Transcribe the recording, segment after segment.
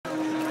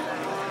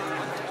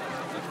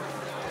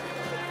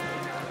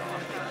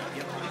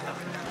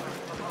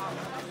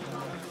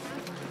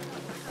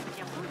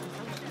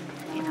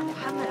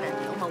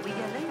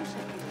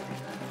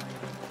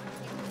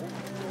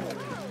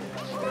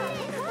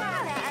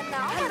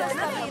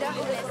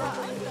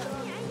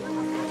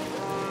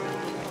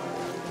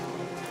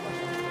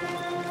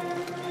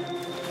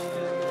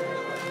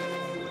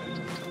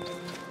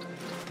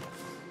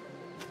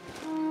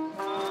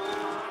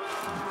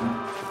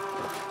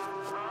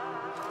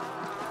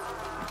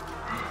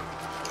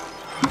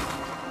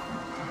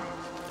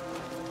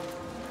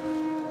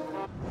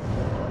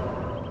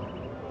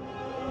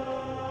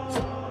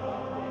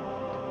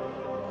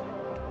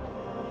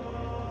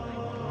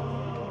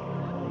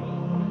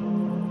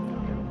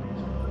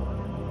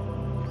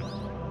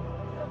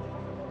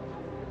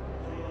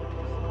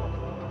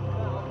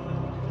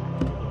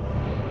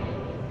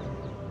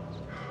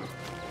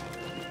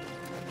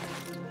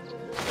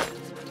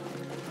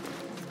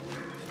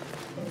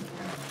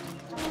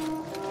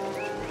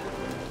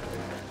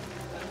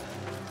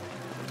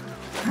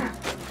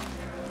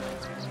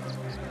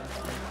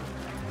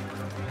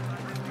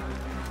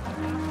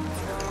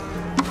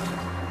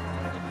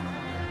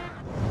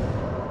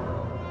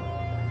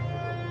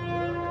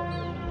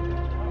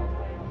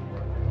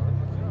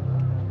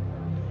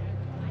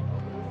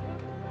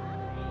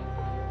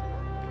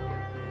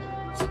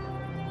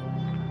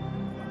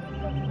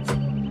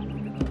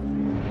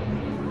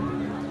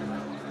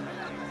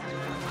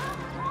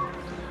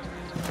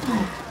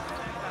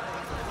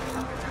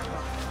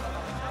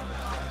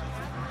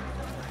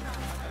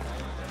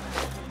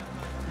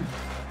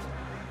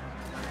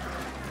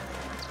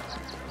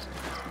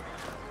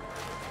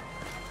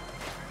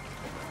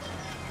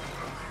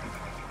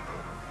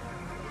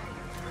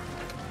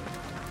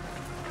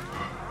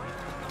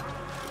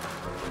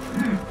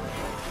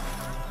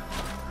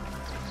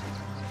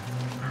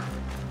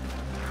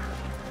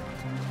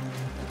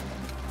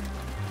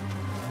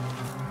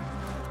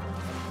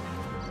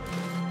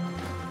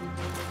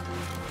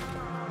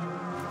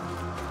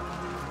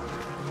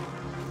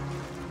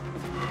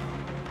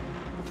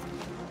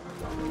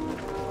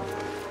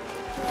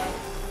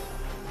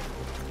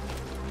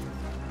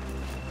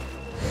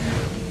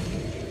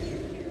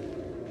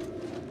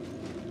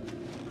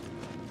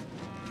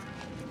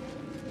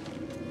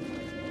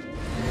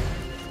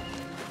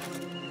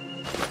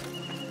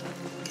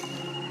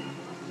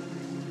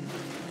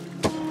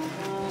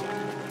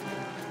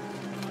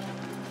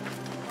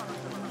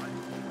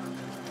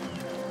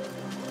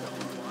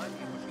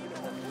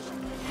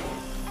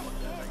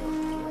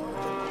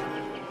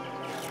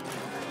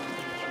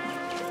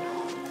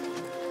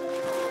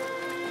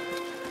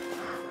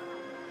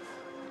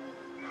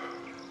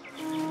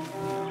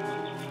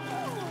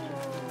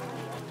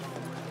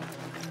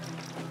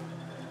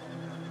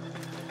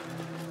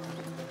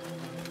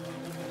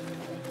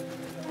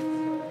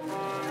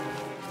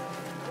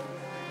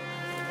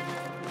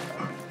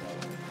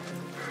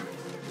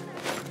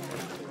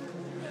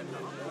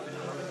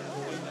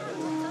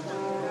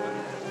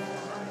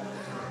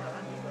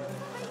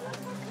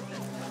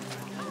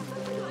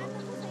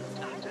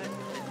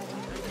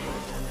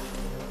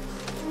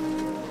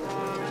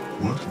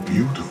What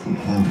beautiful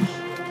homes,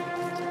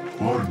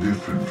 far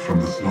different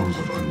from the slums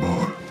of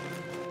Anbar.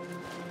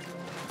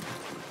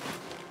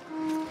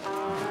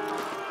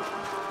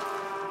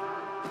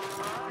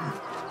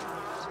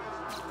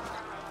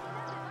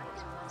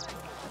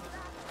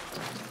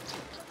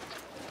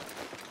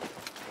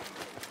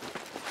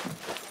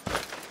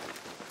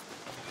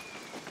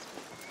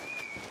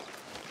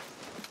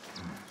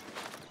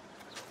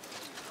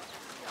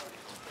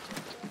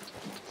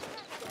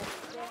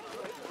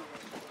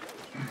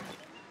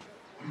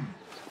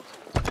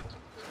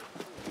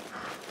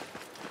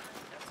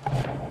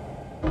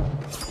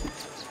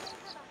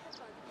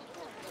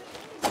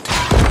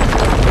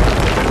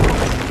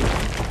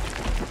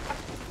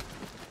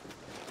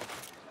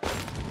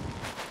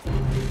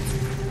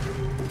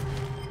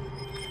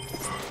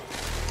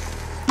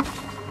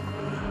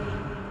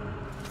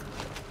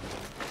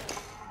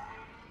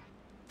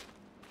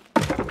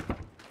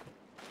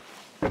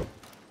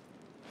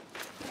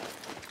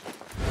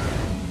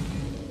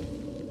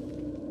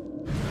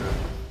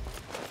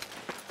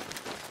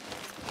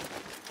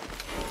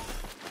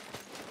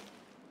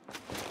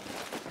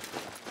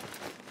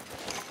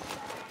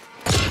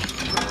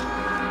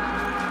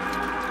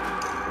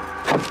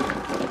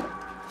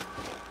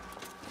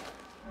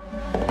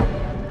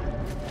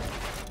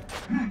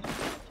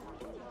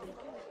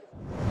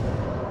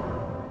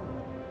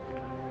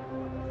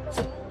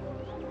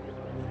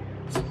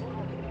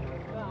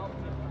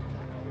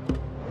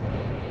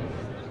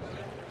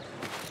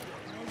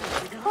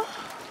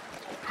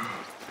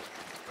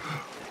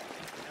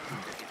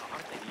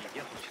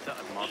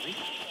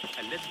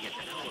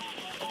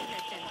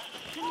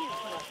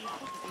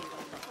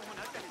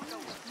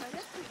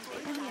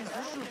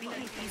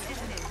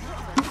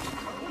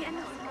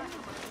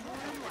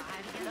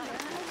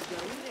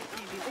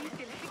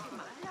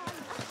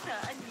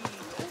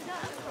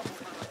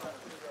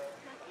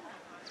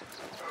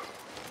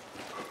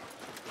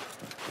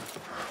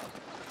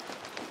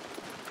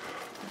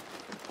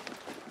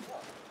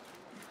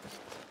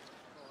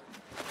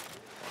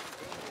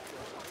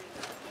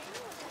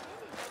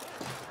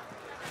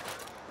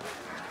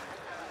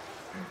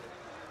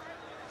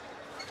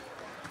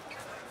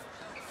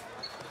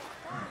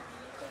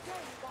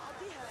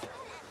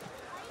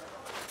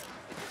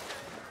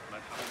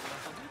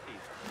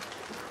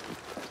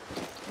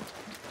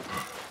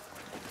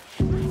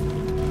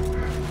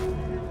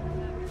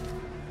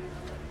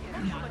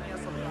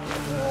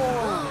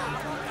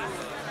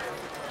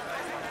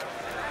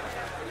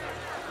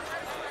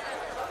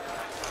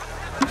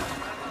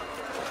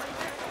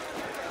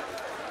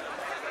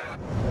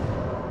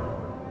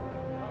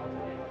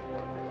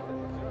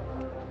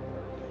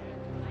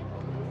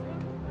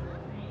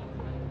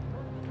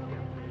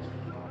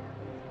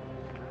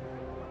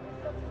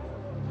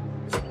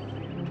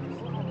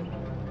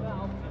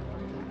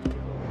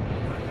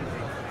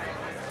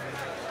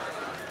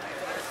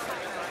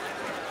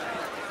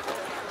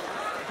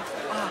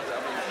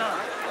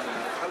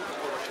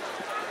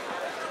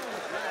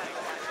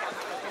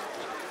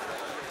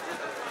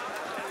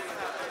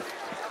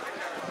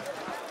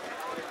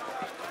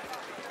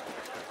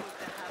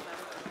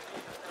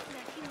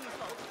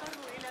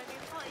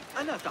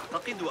 ألا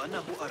تعتقد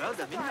أنه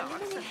أراد منا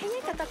عكسا؟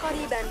 حياك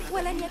قريبا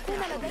ولن يكون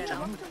لدي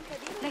وقت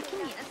كبير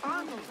لكني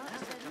أسمع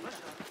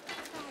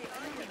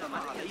ما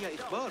علي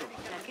إخباره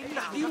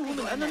تحذيره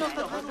من أننا قد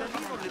غرر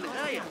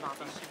للغاية.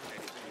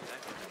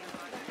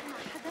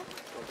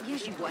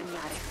 يجب أن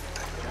يعرف.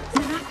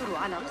 سنعثر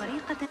على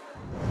طريقة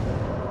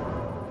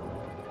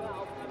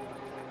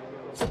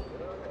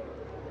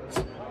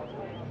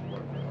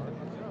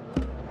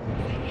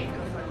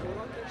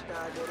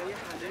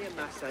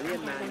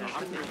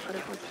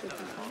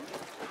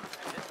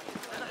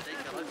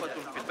لديك رغبة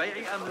في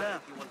البيع أم لا؟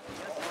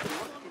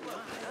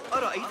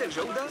 أرأيت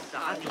الجودة؟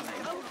 ساعتنا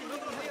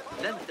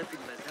لن تفي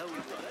المزاوي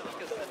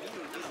كالزميل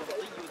البيزنطي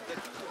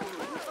الذكي.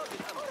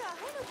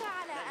 أراهنك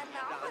على أن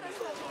عمر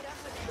صغيرة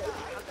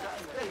حتى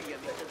أنتهي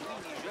من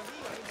تدوين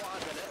جميع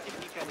المعادلات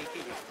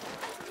الميكانيكية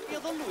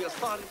يظل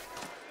يستعرض.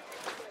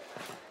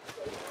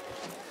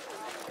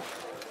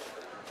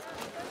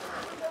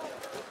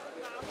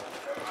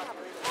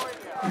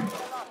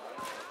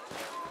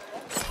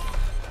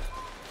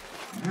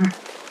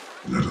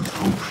 Let us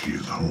hope she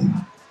is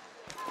home.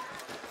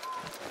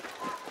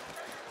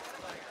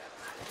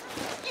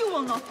 You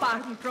will not bar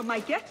me from my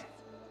get.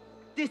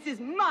 This is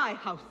my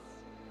house.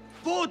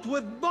 Fought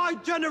with my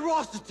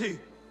generosity,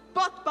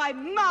 But by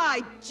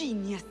my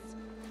genius.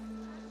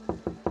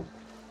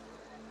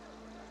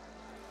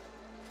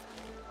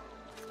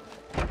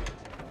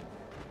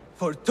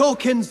 for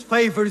tokens,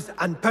 favors,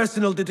 and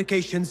personal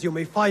dedications, you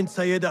may find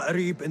Sayyida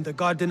Arib in the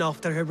garden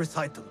after her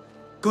recital.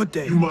 Good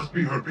day. You must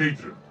be her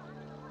patron.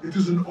 It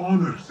is an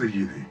honor,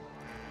 Sayyidi.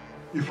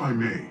 If I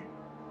may,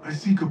 I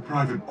seek a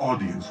private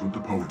audience with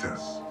the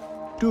poetess.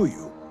 Do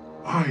you?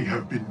 I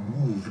have been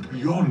moved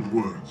beyond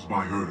words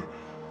by her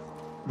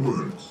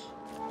words.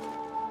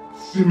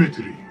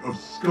 Symmetry of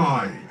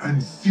sky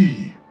and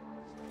sea.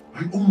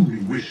 I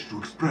only wish to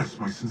express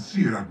my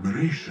sincere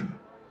admiration.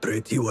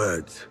 Pretty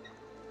words.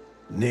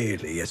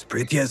 Nearly as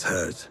pretty as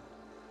hers.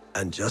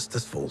 And just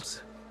as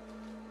false.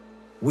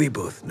 We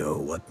both know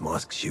what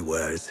mask she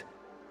wears,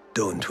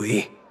 don't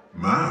we?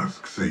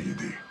 Mask,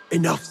 Sayyidi.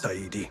 Enough,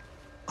 Sayyidi.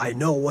 I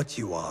know what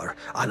you are,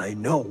 and I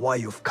know why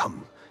you've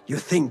come. You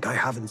think I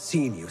haven't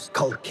seen you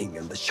skulking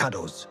in the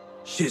shadows.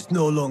 She's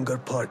no longer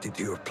party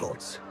to your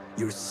plots.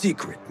 Your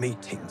secret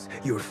meetings,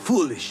 your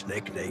foolish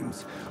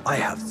nicknames. I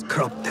have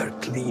scrubbed her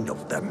clean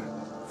of them.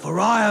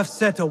 For I have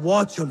set a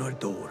watch on her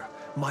door.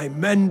 My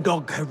men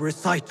dog her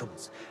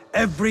recitals.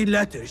 Every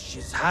letter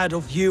she's had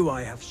of you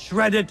I have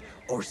shredded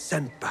or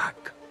sent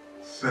back.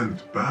 Sent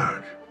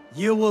back?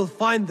 You will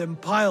find them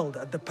piled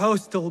at the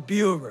Postal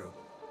Bureau.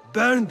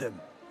 Burn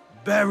them.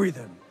 Bury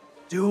them.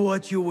 Do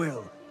what you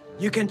will.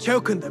 You can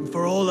choke on them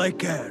for all I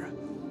care.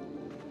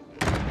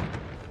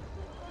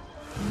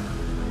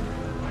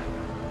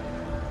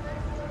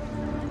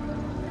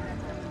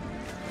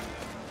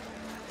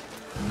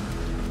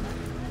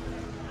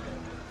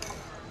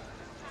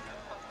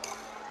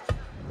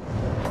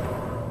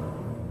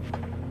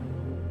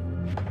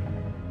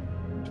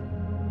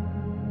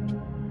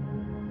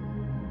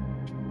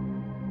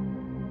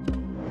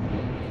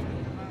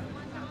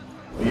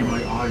 Be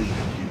my eyes,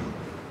 Sayyidi.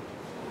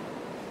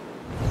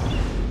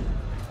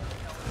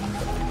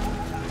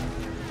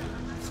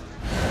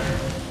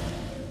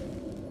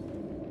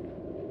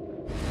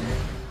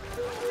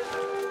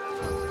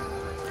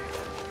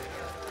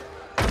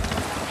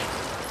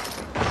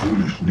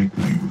 Foolish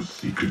nicknames,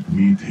 secret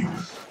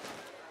meetings.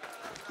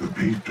 The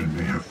patron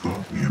may have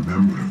thought me a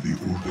member of the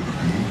Order of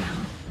the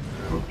Ancient,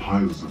 but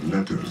piles of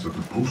letters at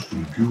the Postal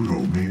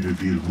Bureau may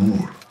reveal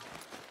more.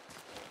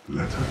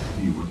 Let us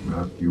see what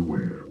mask you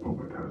wear,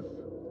 poetess.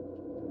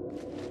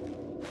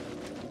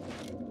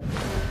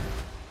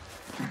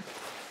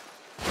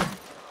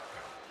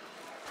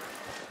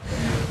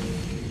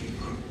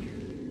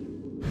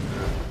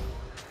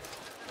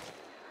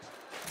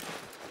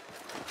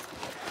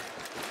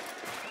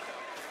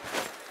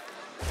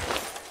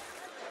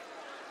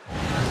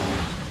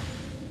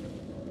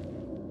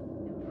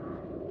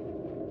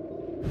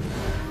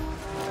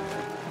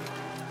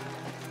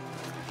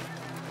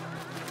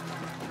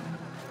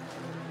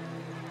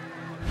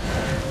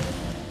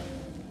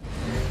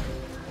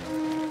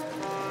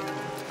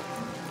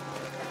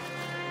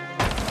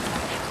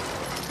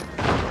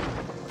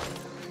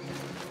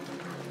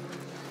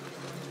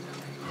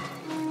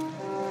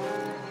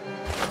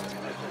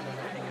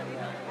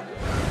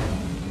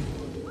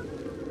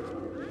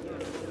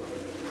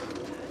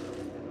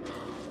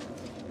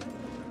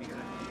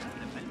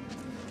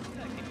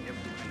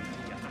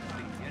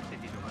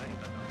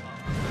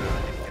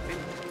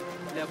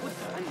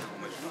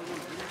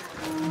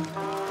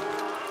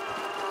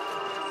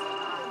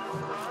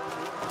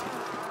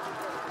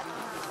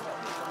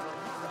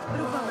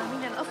 ربما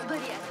من الأفضل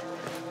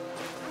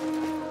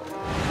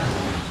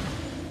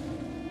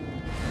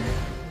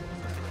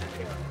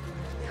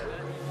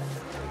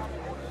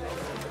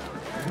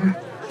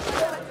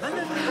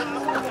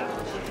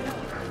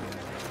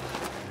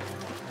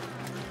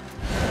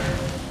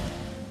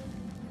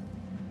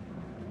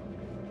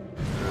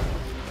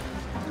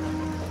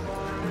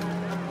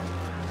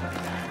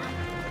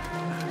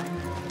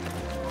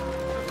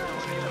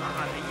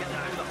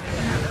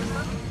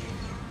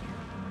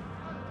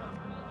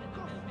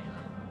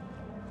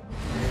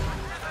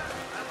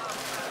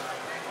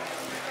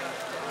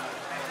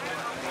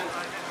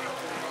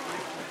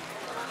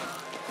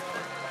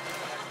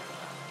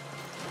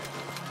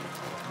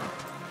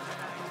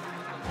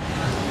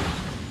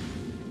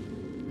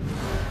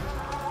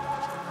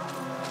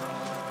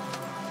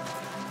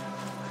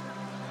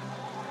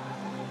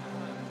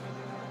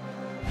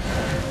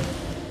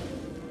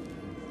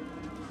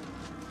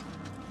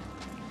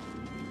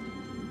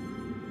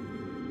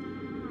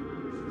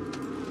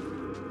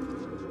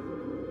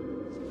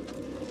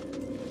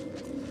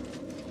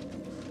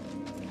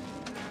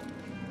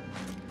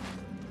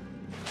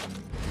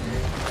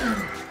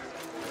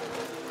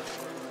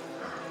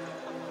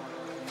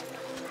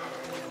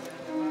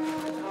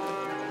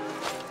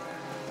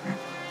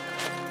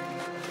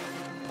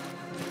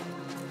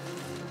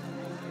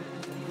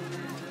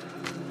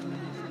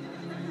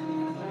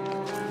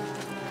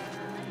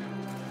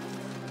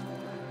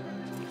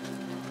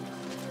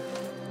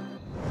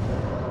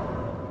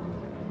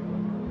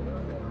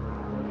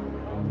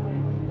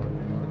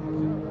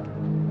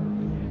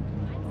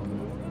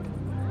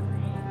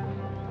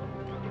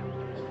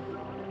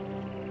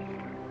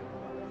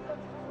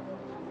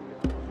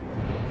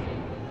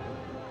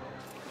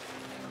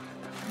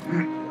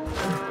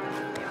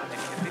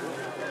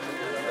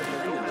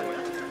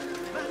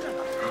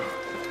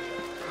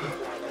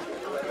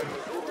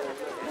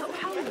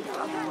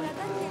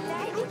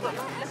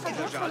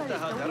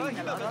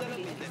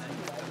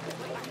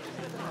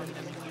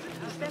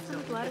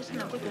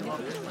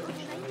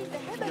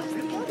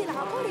لاصطياد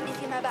العقارب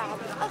فيما بعد.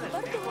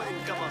 أخبرته أن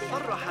كما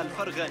صرح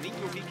الفرغاني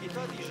في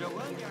كتاب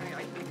جوامع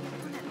علمه.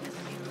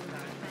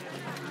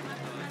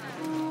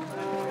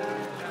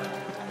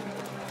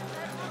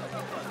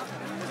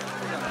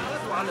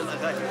 على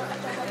الأغاني.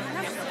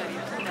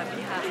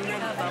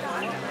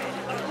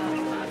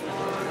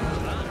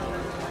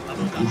 The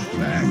coastal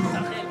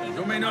bureau.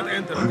 You may not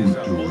enter I this would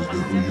house. do as the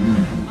whole unit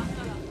do.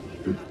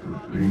 Fit the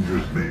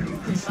ranger's mail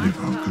and sniff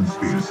out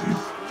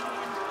conspiracies.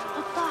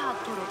 قطاع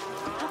الطرق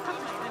فقط.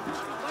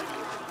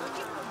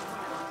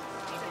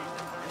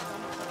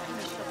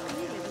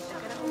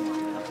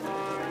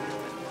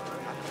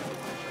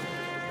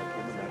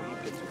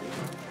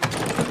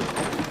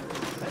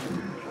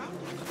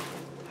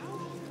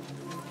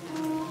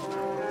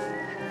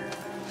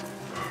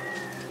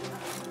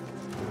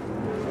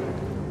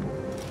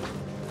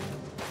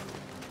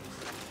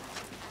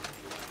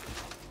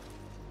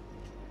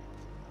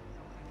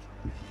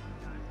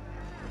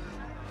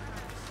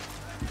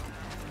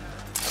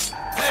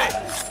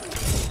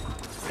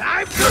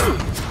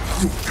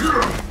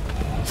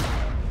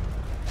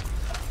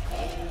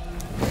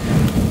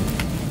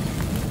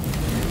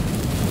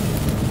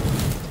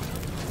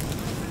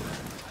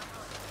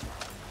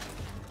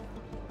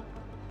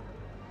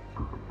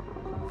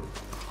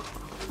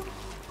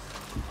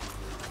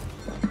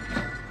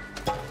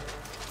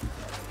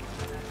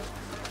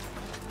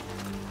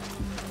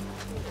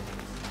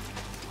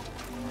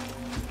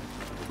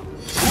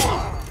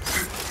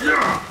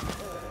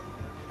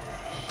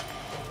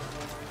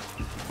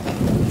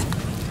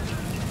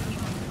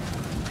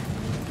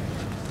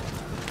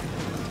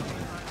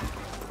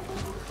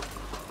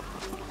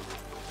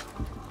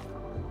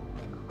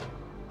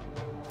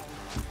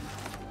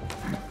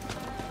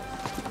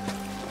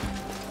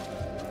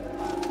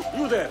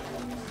 You there!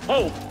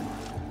 Hold!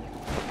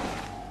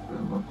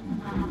 There must be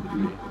a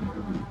in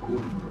every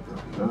corner of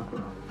that lava.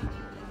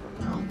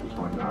 Now to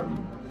find out.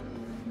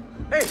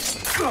 Hey!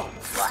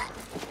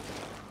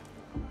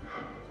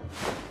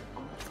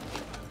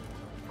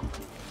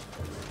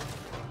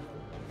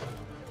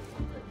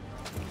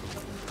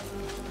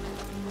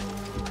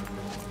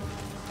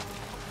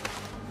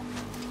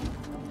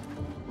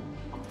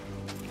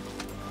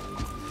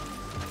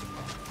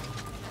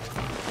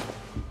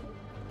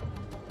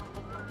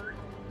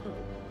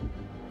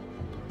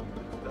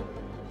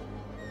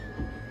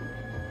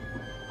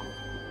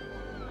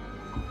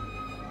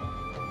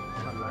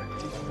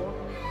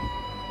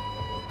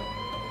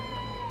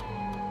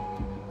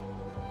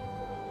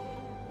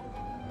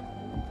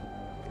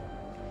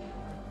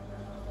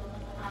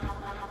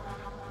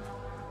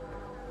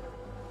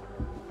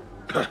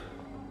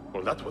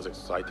 Well, that was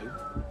exciting.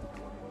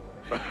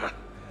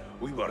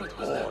 We were at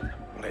home,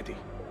 ready.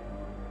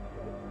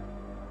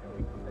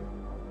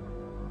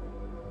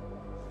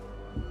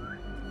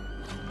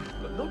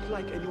 But not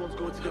like anyone's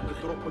going to get the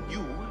drop on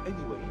you,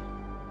 anyway.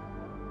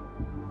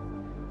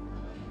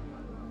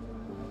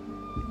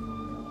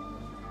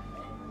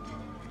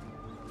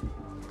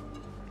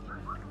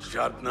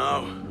 Sharp now.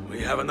 We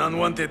have an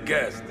unwanted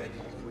guest.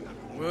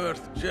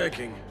 Worth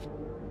checking.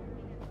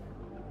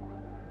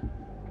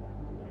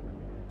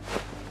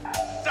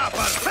 Stop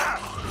us!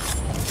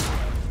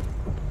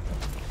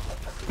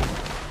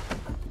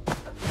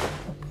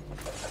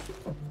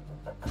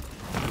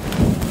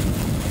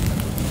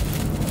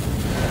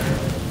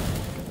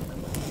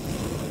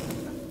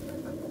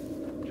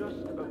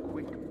 Just a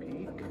quick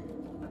peek.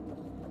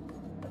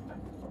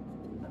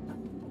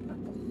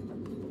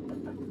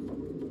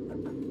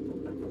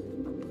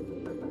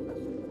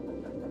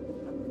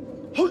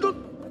 Hold on!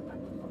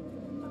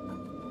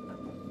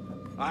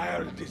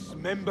 I'll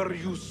dismember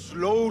you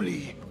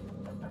slowly.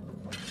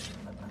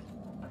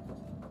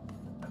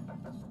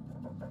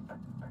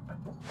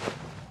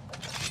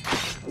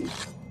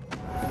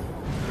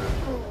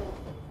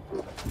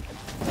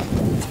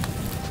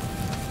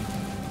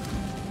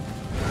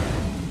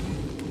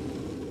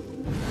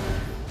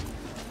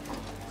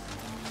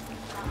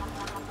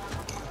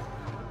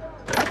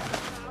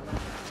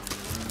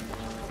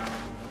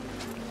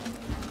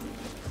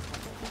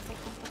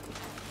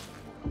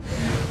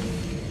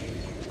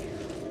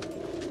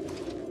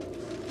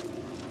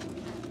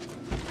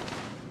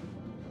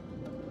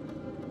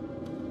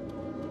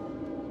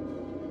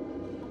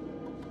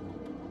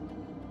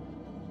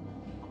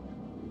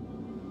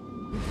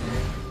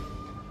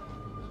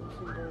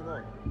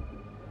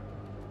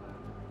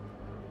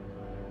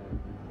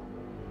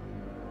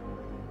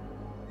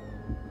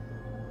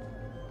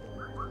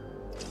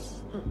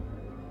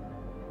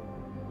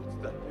 What's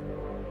that?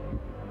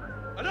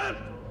 Anan!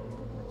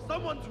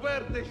 Someone's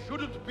where they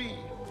shouldn't be.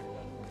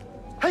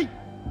 Hey!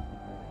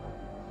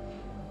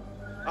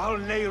 I'll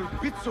nail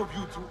bits of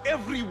you to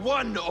every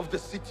one of the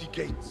city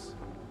gates.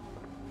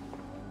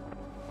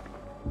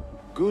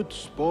 Good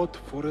spot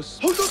for a...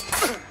 Hold on!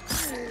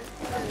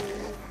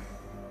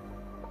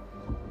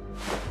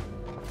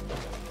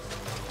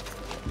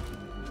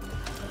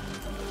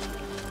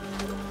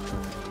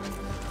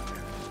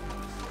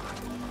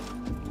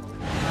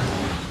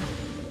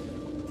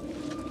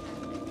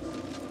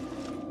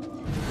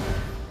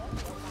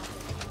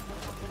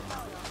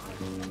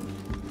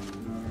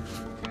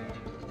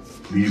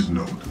 Please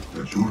note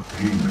that your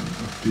payment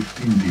of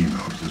 15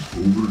 dinars is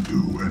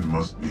overdue and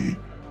must be...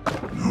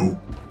 No.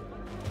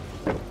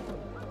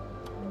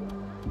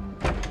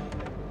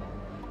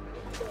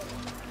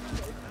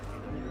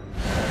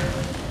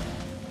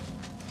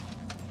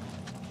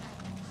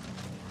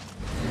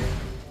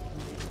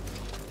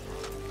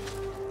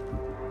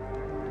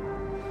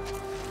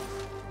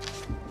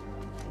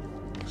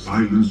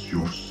 Silence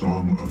your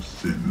song of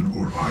sin,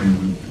 or I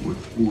will do it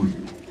for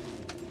you.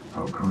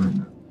 How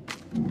kind.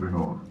 Moving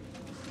on.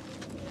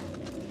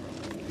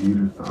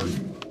 Dearest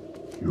Ali,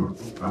 your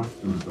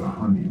after the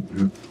honey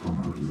drips from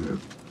her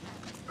lips,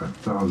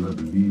 Athala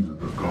leaves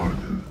the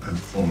garden and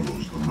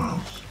follows the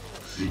mouse.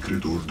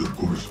 Secret order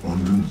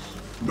correspondence?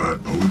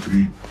 Bad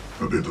poetry?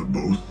 A bit of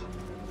both?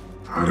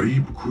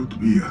 Harib could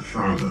be a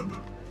Thalib.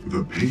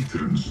 The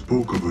patron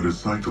spoke of a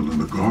recital in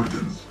the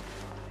gardens.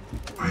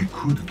 I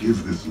could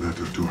give this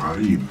letter to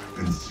Harib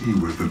and see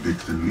where the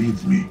vixen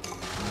leads me.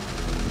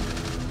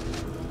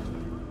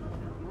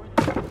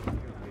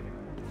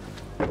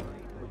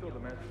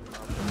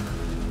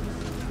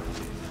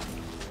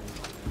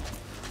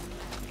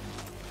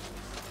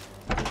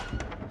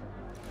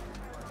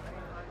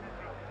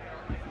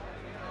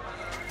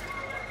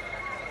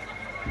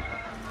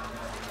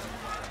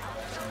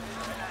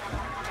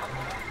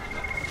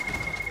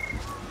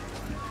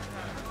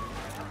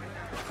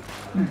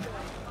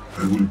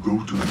 I will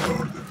go to the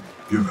garden,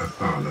 give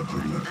Athala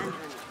her letter,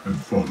 and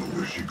follow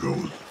where she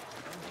goes.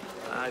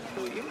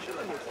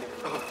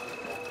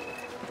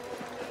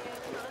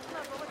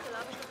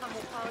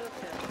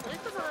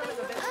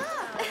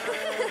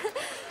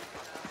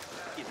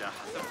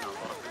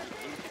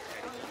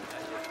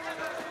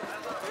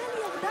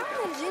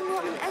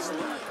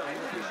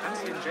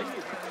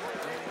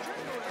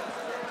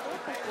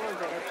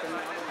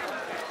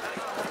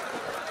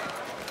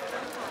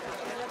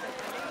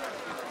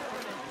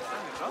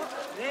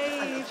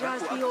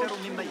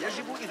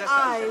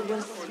 I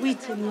will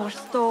sweeten your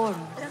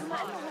storm.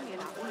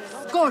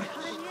 Scorch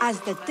as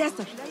the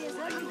desert.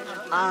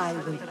 I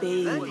will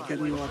bathe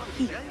in your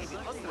heat.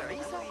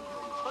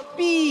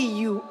 Be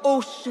you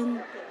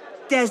ocean,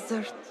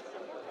 desert,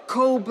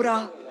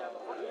 cobra,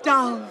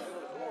 dove.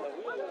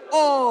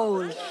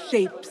 All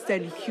shapes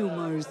and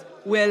humors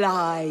will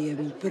I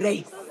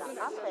embrace.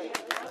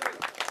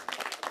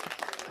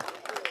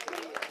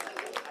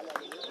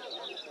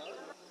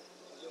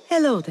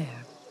 Hello there.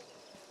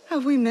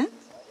 Have we met?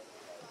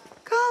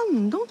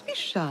 Come, don't be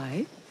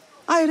shy.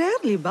 I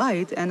rarely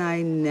bite and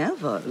I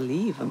never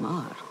leave a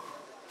mark.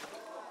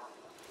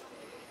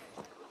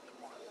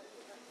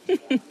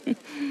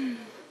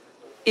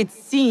 It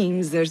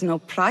seems there's no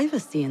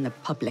privacy in the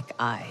public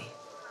eye.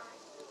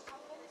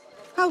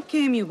 How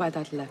came you by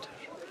that letter?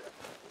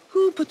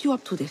 Who put you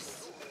up to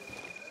this?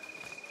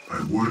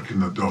 I work in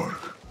the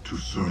dark to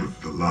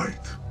serve the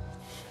light.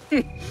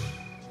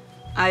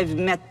 I've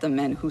met the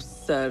men who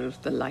serve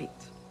the light.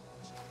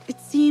 It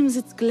seems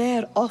its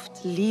glare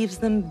oft leaves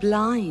them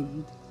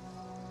blind.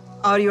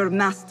 Are your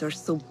masters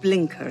so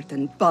blinkered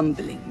and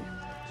bumbling?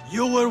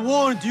 You were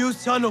warned, you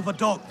son of a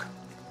dog.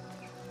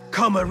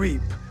 Come,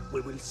 Arib.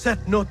 We will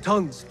set no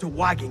tongues to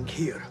wagging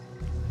here.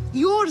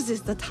 Yours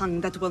is the tongue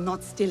that will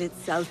not still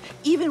itself,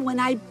 even when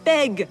I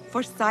beg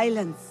for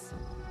silence.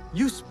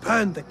 You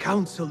spurned the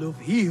counsel of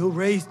he who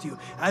raised you,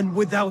 and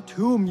without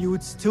whom you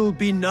would still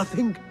be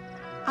nothing.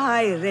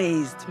 I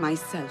raised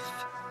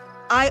myself.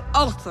 I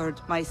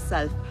authored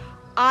myself.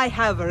 I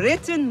have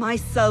written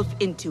myself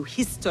into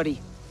history.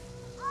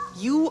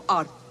 You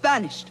are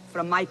banished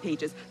from my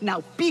pages.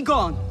 Now be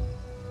gone!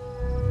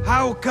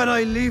 How can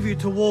I leave you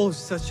to wolves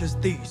such as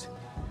these?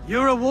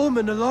 You're a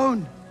woman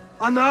alone,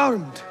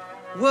 unarmed.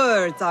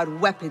 Words are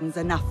weapons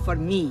enough for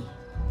me.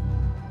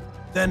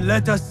 Then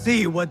let us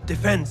see what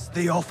defense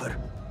they offer.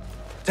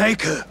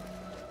 Take her.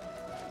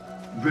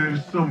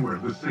 There's somewhere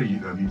the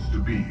Sayyida needs to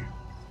be,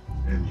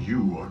 and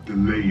you are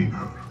delaying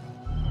her.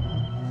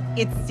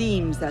 It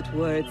seems that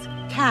words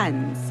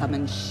can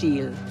summon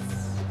shields.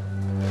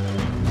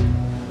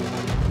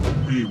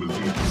 We will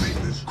need to make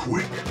this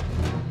quick.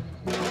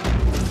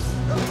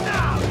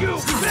 Now you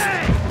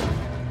play!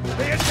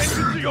 Pay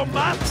attention to your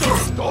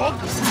master, dog!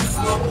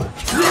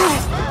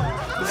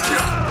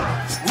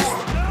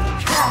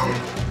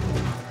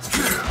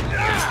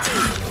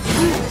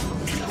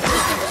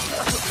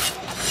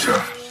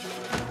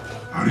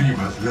 Arib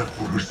has left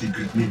for her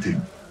secret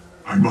meeting.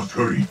 I must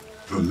hurry.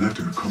 The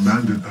letter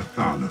commanded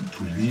Athala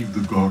to leave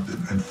the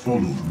garden and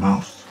follow the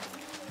mouse.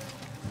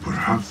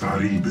 Perhaps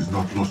Arib is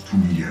not lost to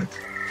me yet.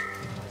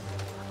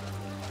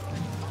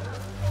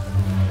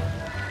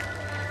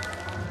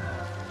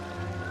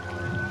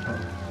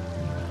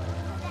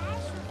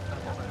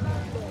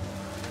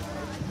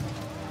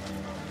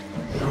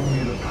 Show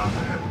me the path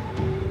ahead.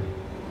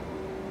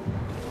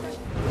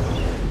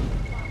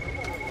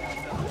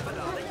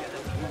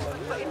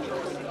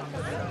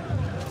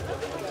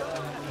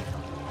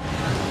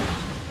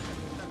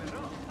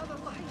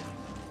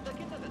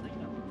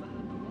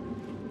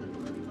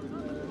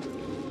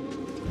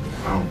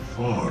 How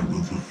far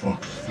will the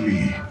fox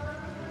flee?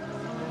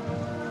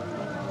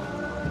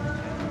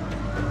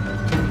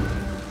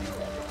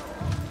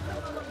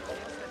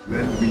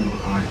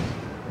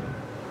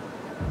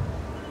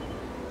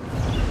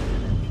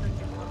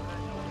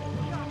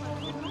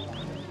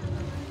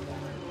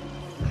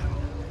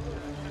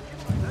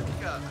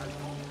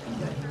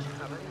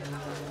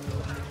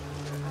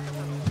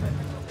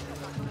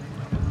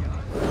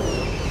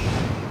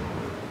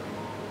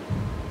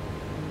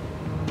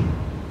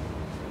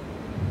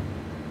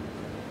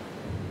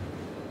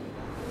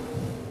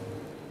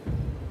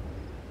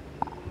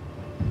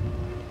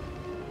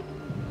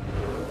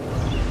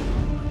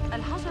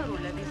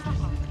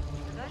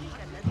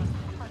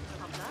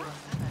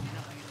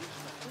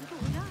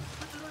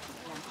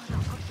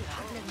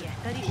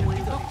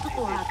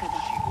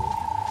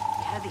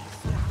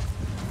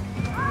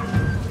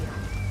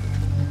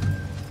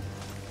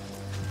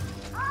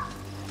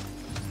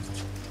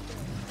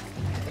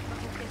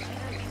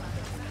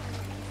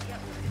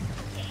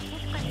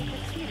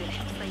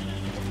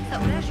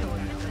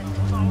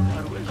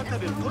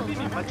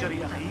 المتجر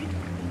يا أخي؟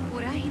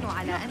 أراهن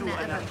على أن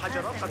أبا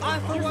الحجر قد I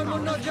for one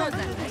will not judge.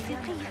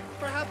 الأفريقية.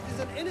 Perhaps he's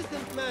an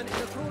innocent man in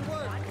a cruel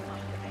world.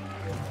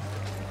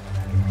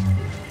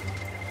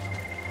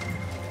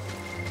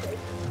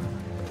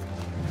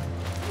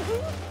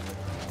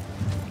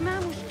 ما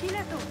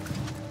مشكلتك؟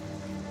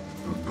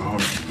 The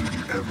guards will be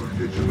ever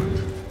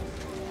vigilant.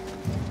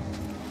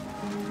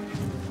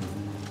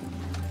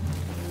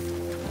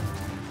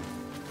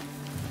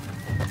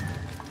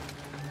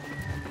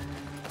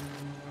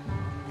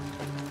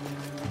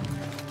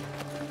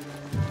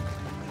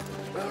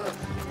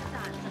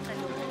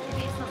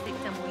 الحصص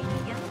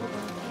التموينية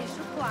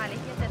يشق علي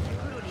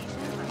تذكر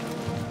الإجابة.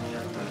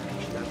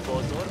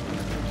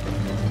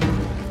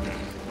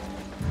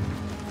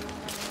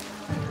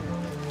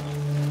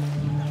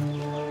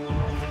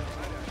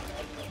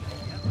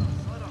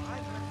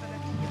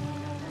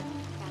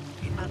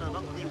 إننا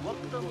نقضي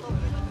وقتا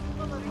طويلا في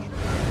النظر إلى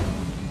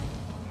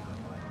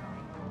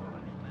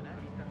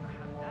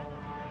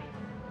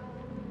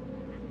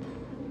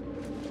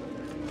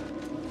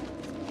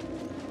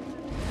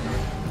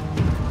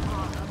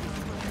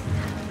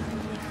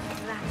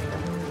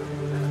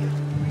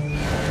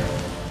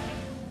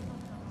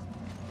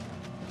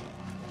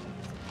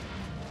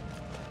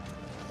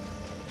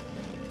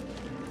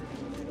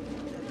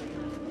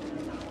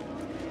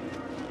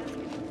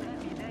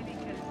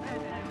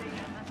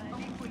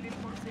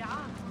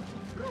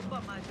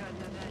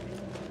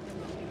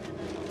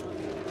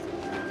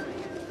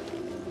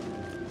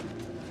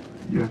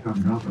Yet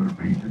another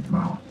painted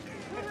mouse.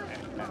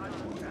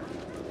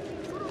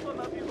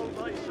 ربما في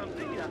ضوضاء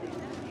الشرقية.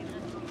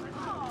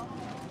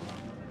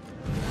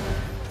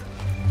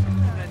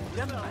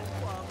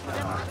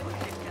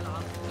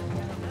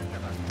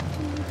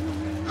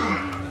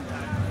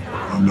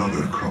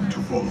 Another crumb to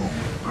follow.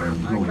 I am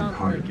growing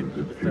tired of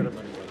this thing.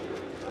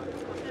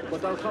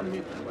 But I'll come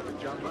meet you at the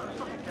jungle.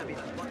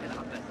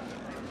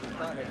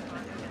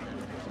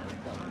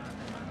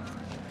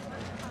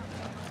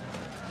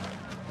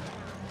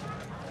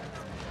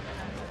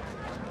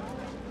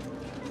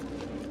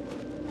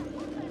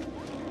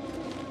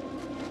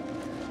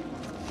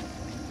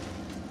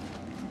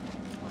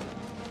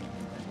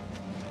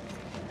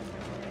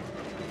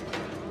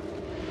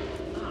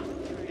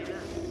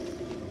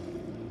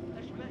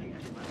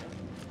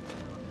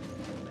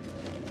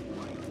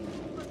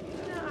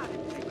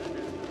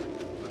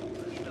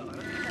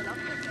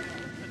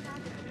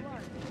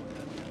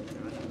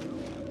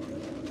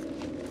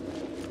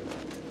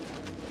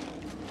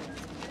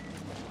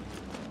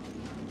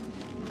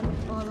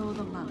 Follow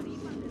the mouse.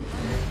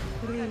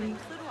 Really?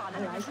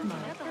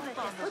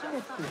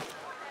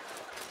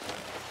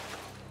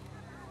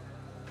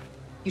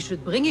 You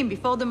should bring him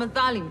before the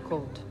Medallion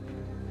Court.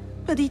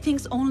 But he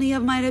thinks only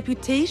of my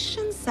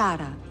reputation,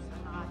 Sarah.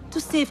 To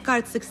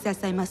safeguard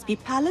success, I must be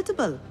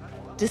palatable,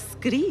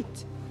 discreet.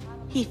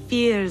 He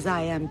fears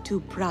I am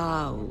too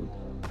proud.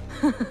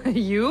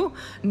 You?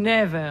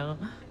 Never.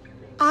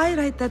 I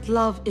write that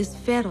love is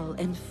feral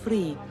and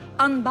free,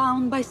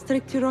 unbound by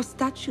strict hero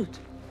statute.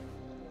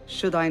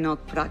 Should I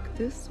not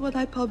practice what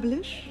I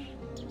publish?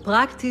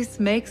 Practice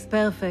makes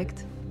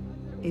perfect.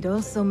 It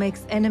also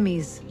makes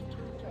enemies.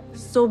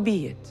 So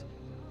be it.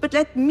 But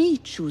let me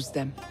choose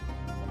them.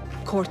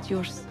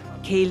 Courtiers,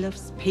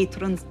 caliphs,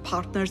 patrons,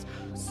 partners.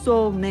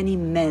 So many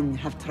men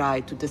have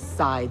tried to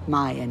decide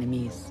my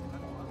enemies.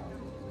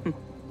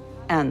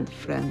 And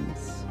friends.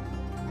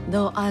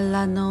 Though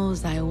Allah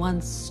knows I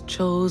once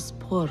chose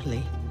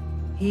poorly.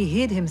 He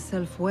hid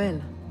himself well.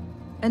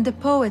 And the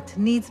poet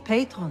needs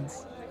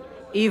patrons.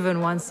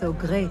 Even one so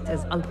great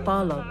as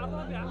Alpalo.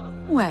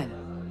 Well,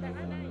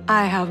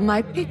 I have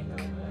my pick.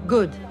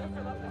 Good.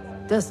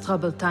 There's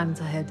troubled times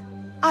ahead.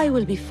 I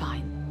will be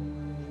fine.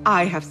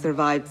 I have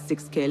survived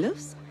 6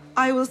 caliphs.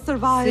 I will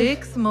survive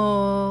 6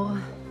 more.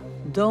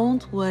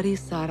 Don't worry,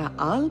 Sarah.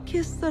 I'll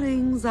kiss the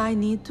rings I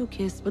need to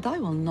kiss, but I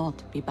will not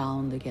be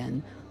bound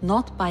again.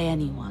 Not by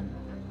anyone.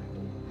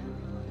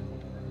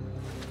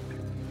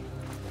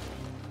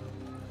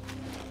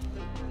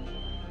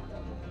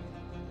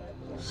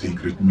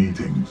 Secret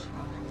meetings,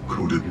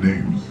 coded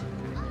names.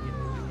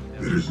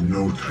 There is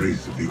no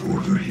trace of the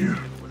Order here.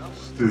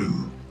 Still,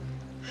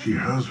 she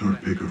has her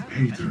pick of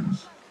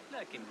patrons.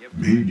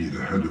 Maybe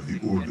the head of the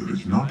Order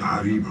is not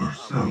Harib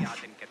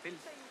herself,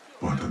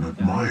 but an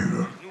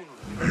admirer.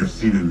 I have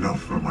seen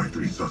enough from my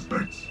 3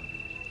 suspects.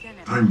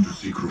 Time to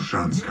seek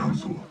Roshan's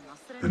counsel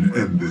and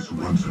end this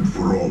once and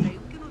for all.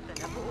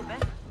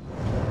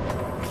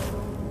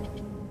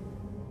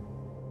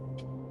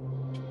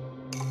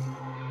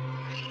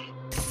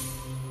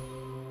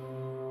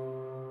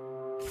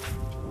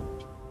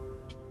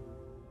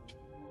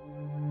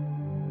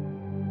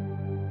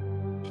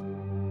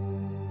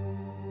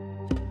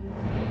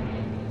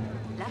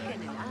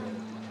 لكن الآن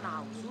مع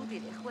وجود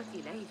الإخوة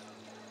ليث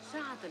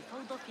شاعت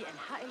الفوضى في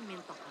أنحاء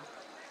المنطقة.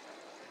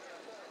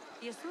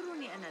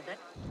 يسرني أن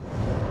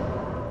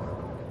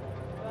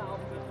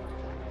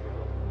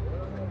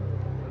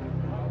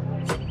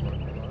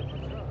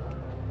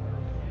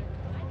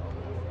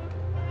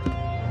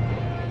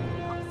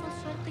أقصى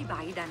الشرق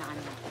بعيداً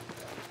عنا.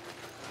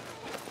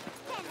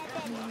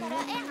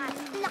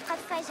 لقد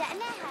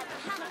فاجأناها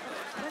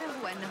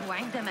أخبره أنه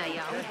عندما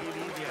يعود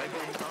كنا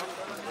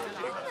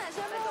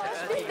جمع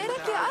عشب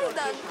البركة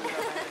أيضا.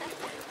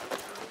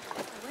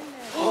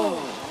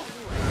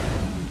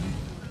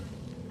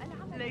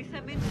 ليس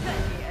من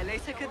شأني،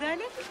 أليس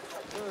كذلك؟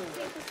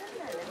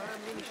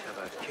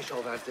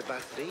 کشاورز بصره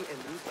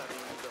امروز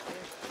برای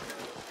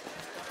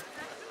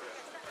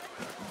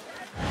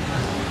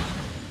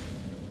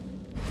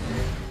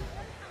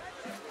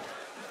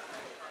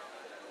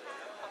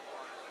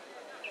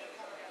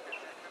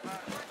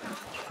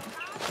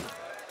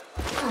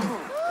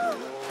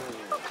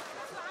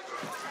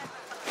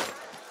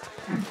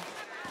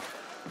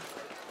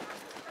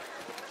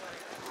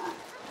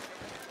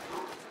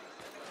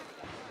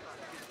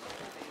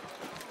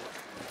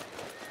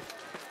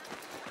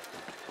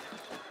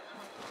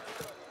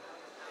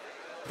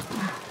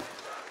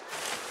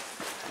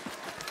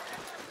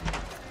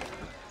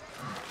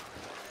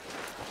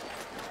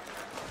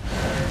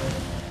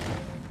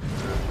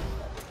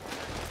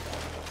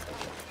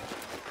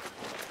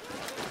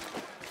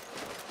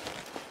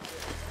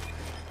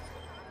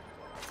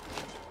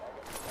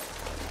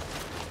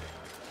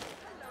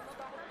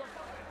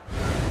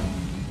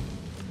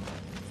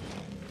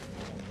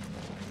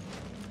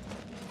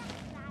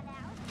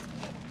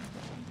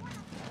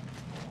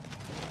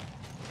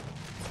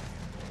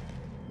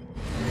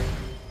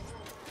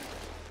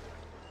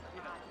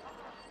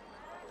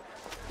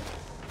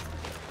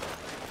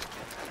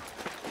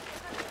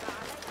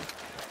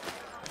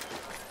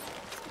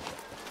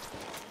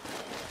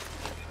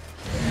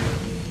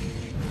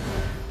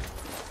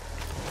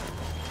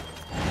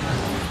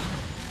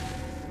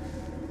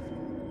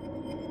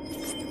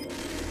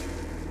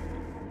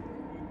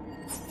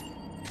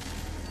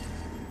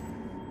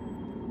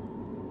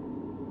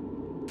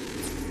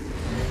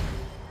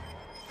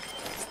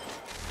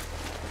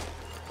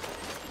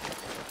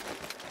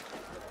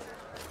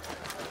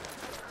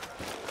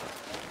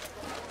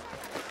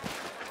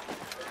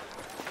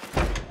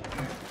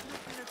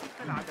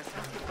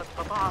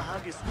قطعها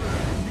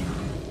بسهولة.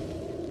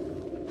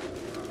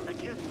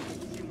 أكاد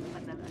أجزم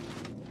أن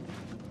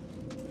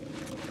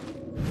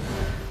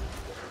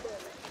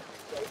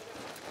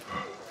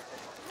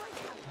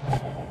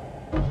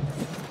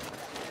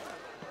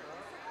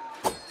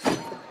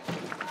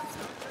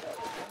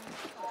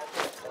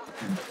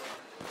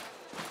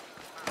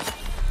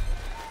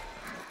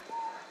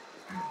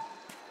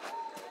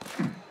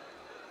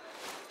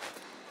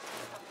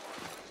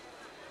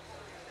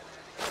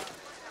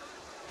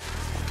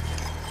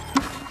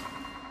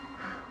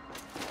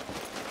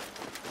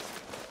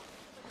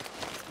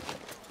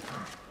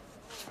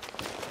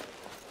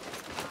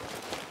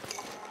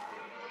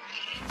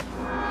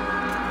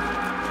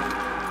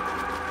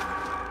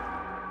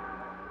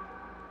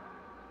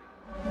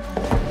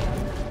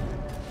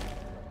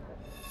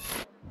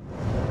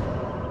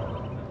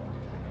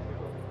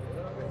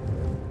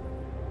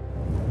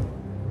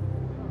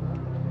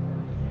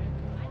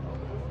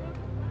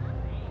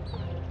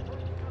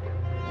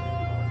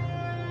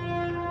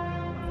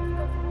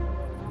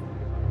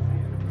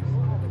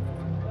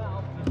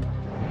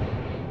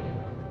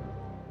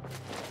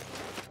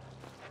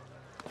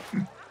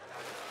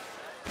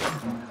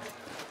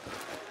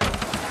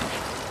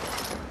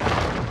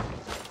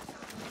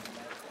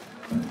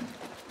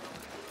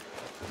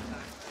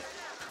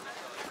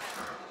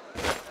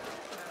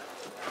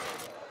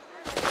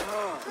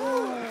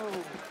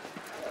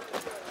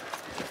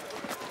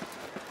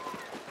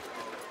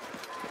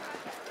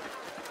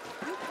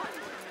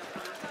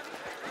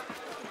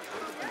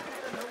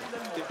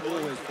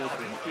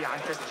عن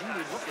تسجيل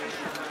الوقت.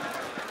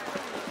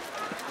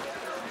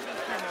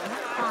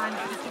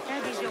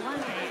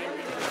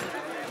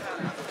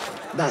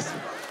 Basim,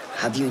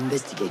 have you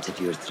investigated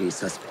your 3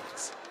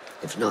 suspects?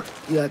 If not,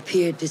 you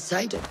appear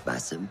decided,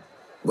 Basim.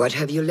 What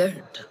have you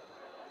learned?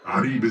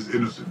 Arib is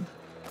innocent.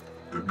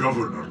 The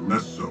governor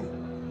less so.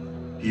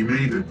 He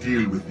made a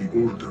deal with the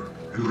Order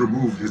and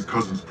removed his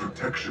cousin's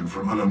protection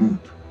from Alamut.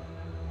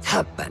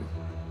 Tabban.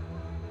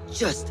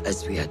 Just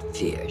as we had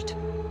feared.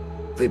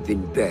 We've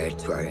been bared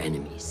to our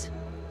enemies.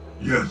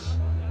 Yes.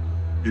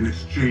 In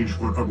exchange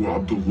for Abu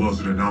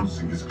Abdullah's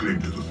renouncing his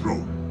claim to the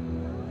throne.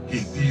 He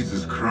seized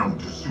his crown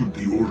to suit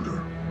the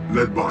Order,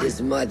 led by...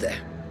 his mother.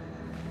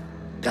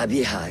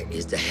 Qabiha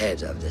is the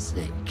head of the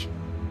snake.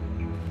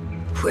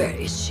 Where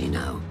is she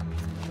now?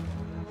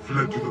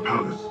 Fled to the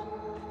palace.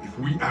 If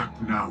we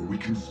act now, we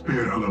can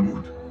spare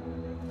Alamut.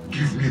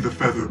 Give me the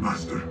feather,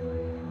 Master.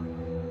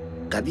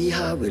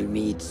 Qabiha will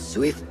meet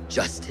swift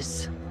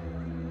justice.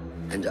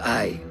 And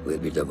I will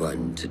be the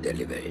one to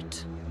deliver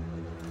it.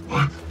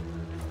 What?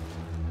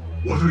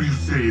 What are you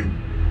saying?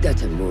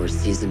 That a more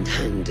seasoned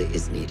hand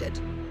is needed.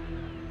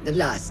 The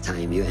last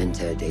time you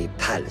entered a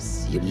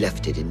palace, you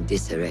left it in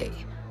disarray,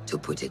 to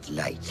put it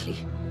lightly.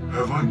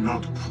 Have I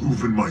not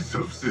proven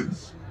myself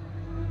since?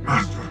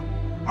 Master,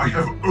 I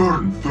have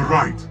earned the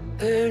right.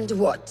 Earned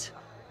what?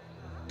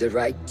 The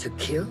right to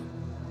kill?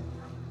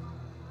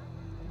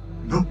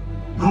 No,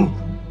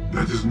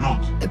 that is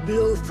not. A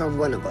blow from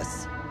one of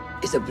us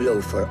is a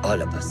blow for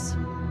all of us.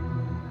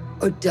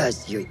 Or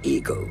does your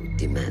ego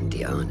demand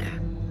the honor?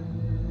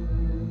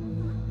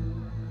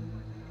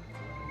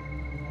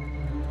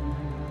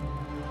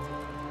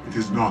 It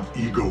is not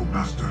ego,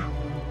 Master.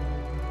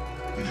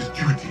 It is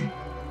duty.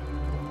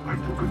 I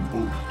took an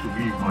oath to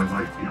leave my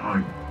life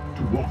behind,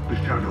 to walk the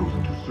shadows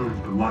and to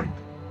serve the light.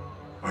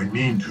 I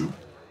mean to.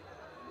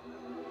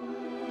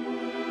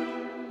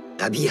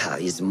 Qabiha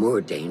is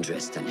more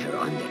dangerous than her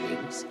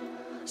underlings.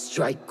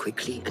 Strike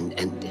quickly and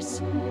end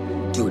this.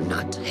 Do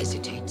not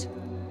hesitate.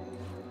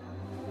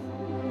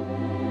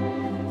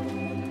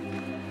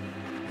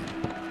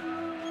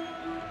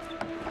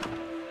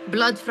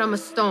 Blood from a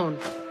stone.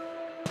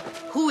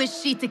 Who is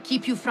she to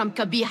keep you from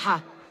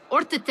Qabiha,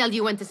 or to tell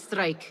you when to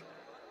strike?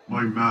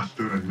 My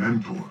master and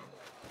mentor,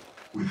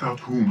 without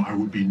whom I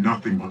would be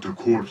nothing but a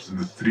corpse in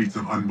the streets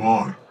of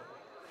Anbar.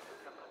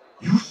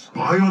 You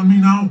spy on me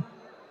now?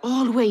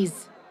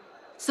 Always.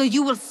 So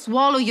you will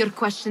swallow your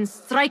questions,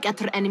 strike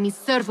at her enemies,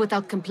 serve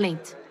without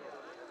complaint.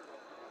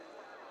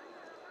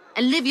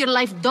 And live your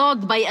life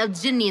dogged by El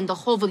Jinni in the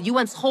hovel you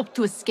once hoped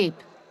to escape.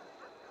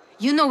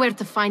 You know where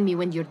to find me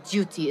when your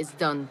duty is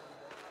done.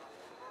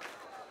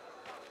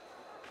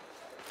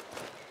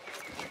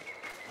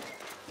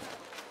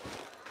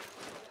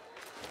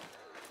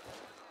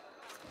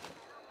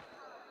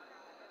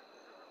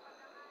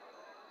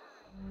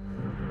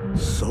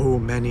 So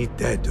many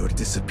dead or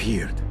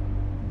disappeared.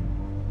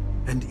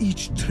 And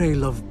each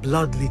trail of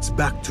blood leads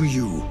back to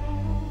you,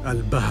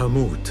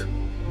 Al-Bahamut,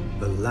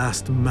 the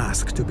last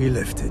mask to be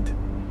lifted.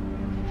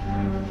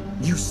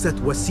 You set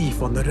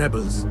Wasif on the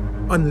rebels,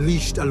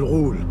 unleashed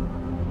Al-Ghul,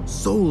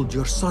 sold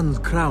your son's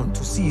crown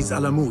to seize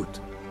Alamut.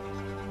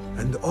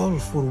 And all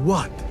for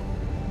what?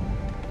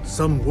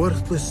 Some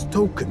worthless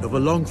token of a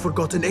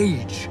long-forgotten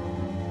age.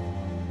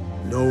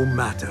 No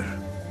matter.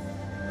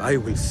 I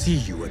will see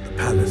you at the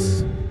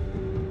palace,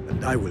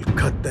 and I will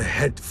cut the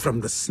head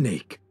from the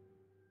snake.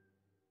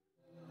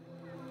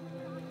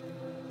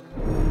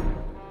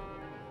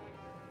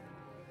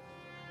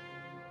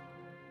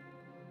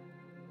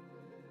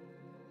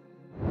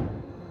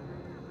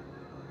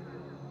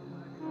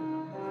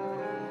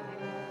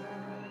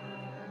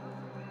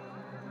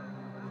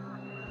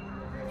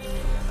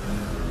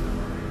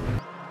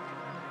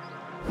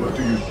 What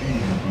do you see,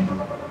 Enkidu?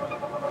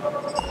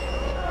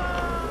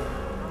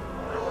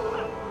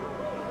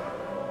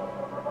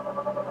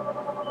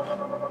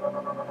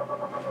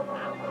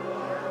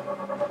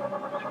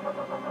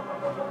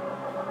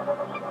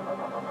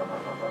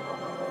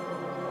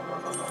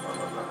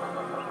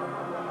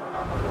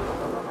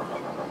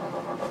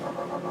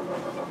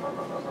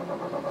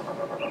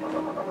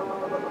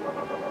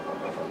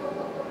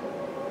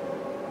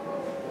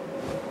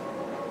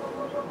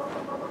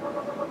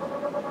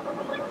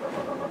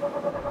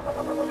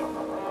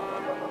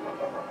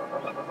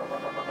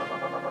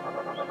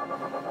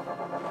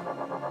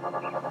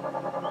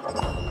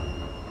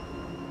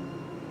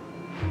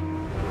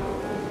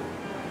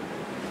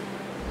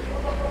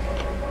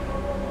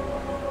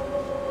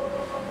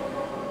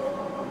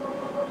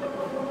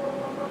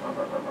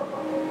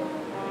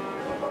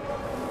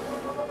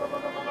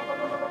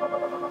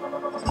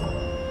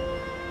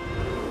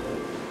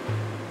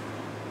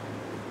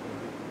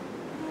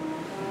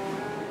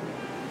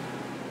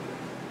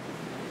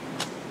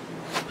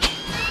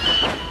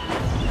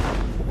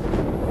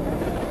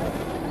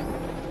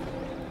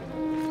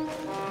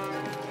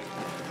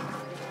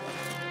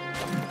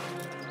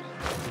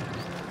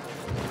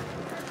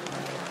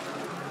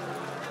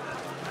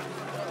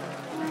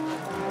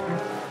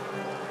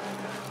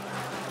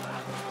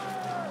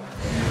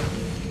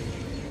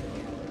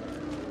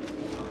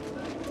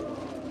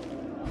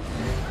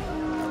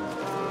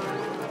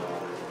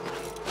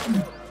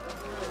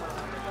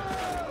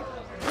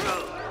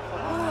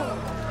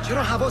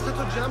 چرا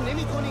حواستو جمع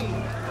نمی‌کنی؟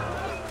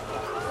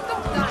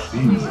 It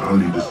seems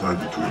Ali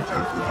decided to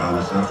attack the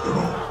palace after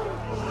all.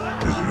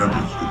 His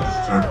rebels could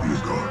distract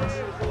these guards.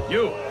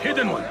 You,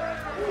 hidden one!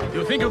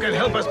 You think you can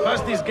help us pass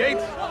these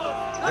gates?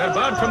 They're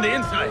barred from the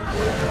inside.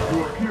 You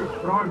appear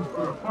primed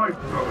for a fight,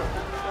 brother.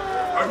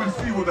 I will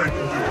see what I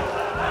can do.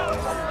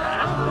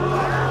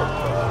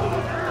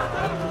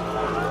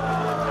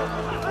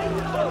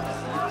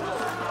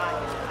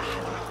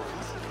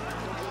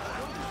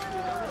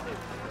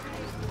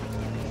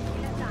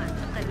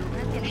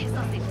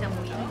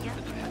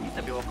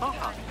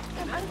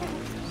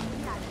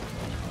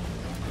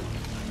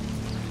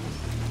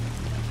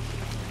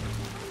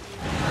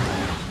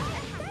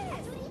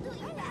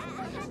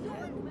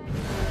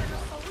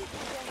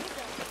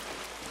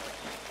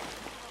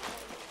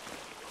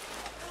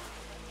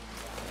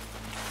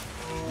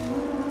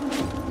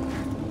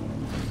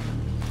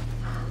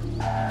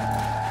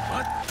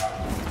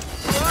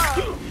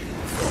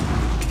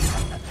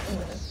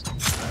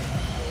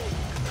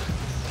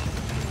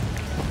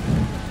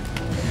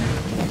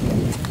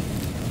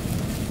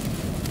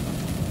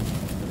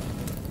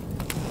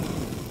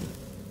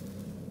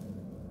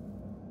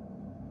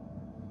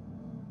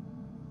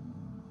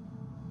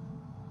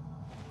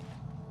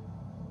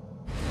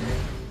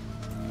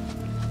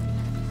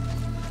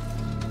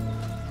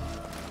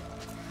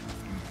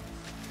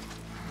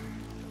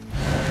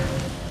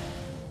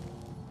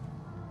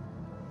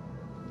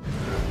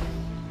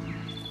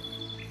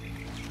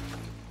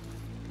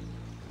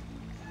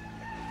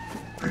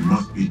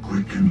 Be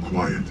quick and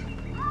quiet.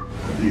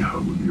 Liha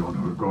will be on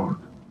her guard.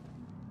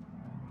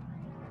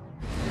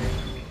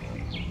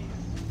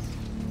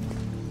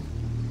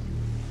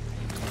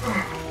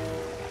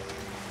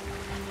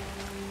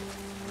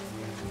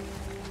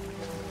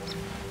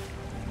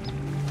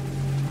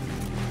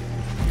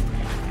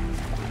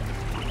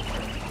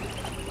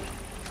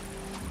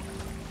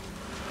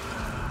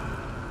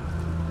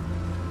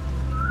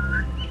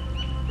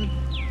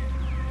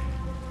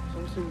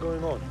 Something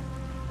going on.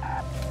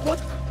 What?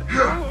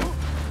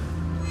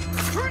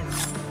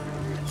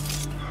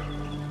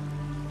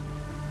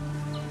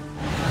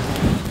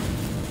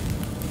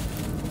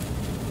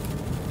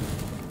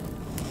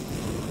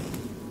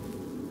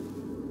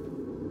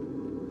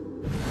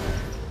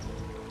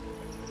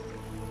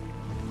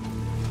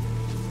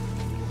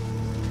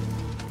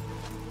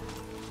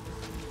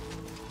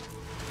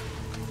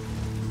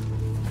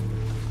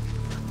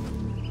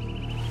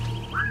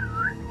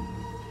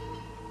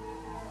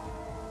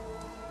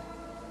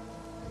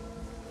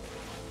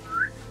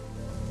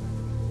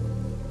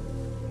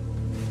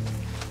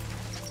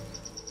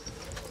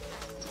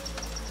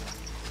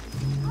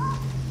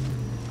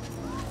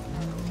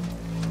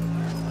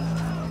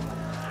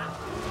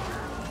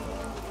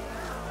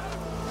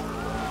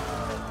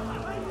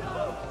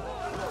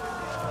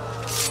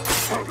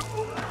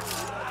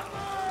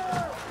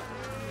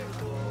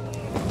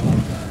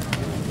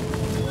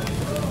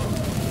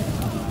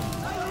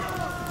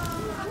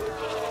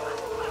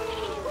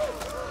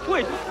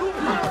 Wait!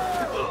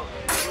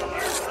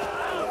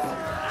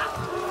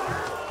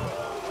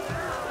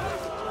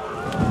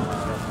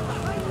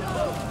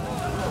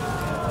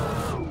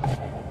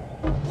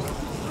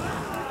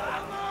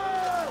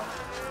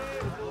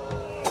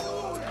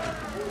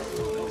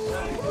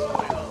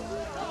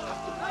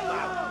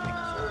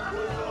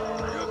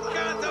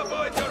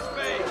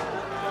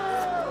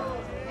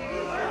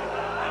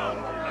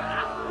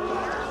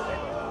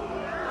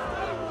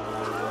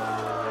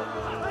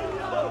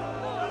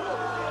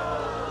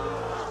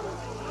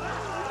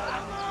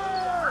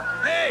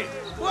 Hey,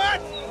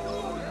 what?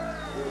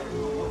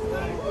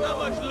 How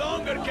much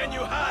longer can you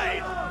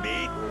hide,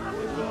 meat?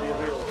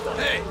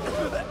 Hey!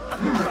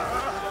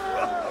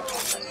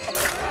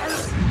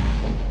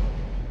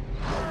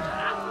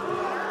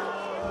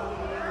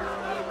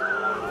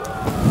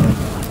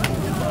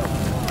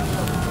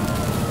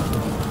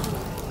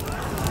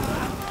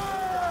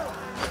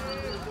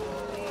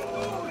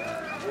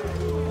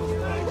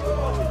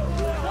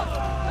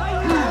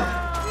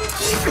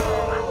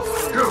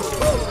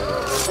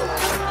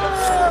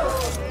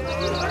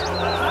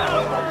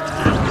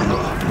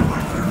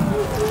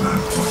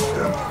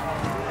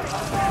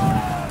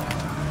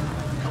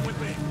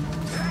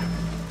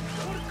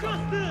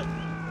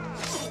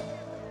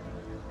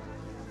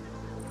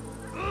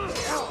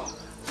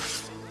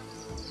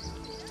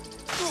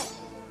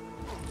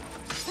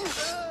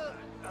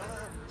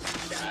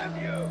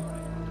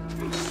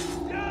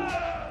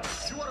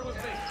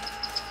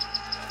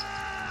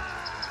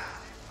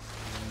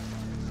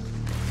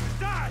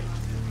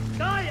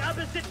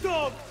 Sit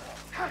dog!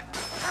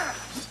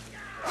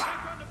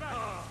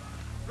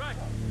 Right.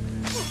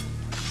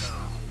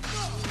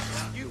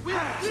 You will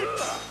slip!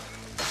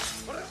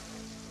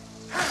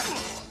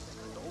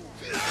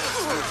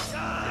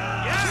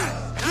 Yes!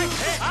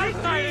 I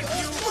silence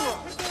you!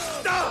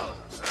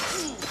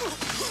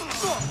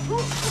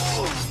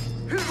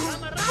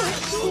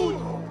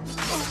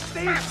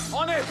 Stay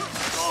on it!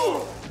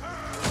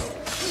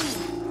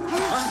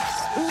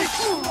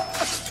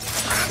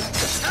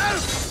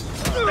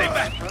 Stay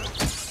back!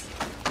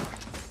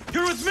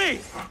 You're with me!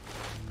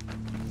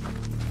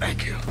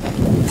 Thank you.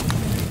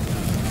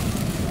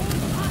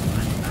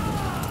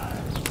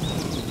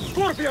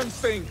 Scorpion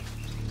sting!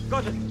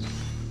 Got it!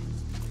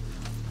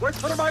 Wait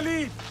for my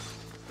lead!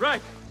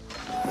 Right.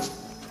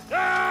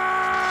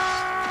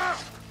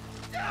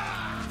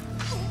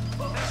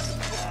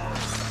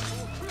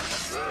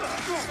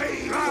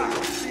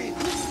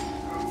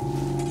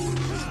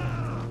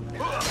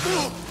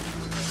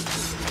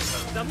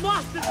 The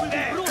masters will be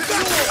brought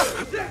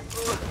forward!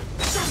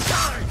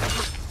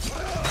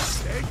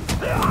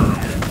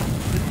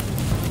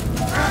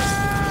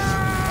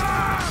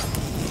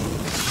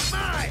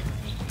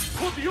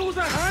 Could use a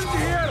hand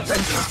here!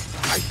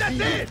 That's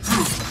it!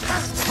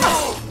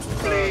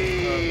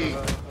 Flee!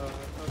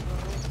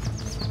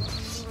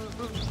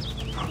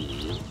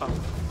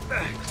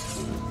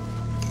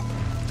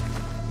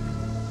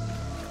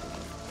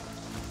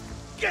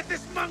 Get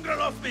this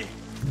mongrel off me!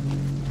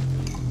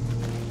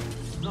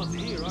 Not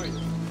here, are you?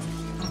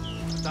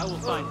 I will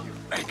find you.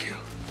 Thank you.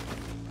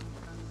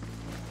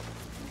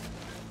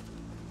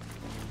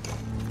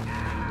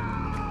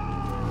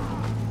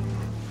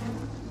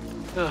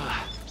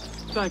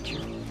 Thank you.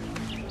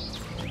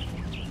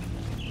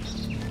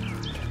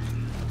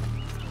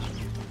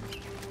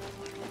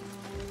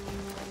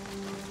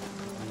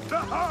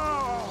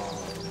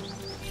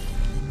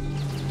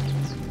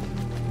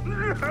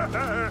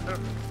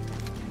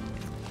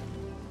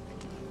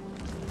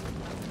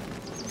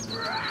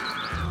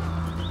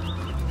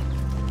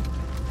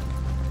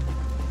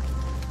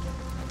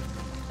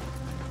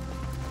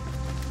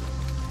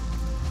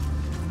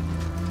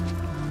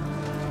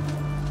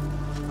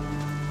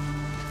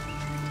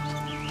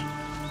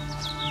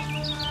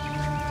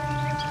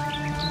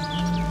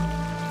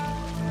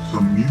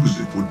 Some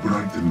music would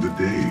brighten the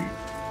day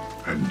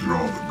and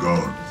draw the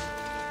gods.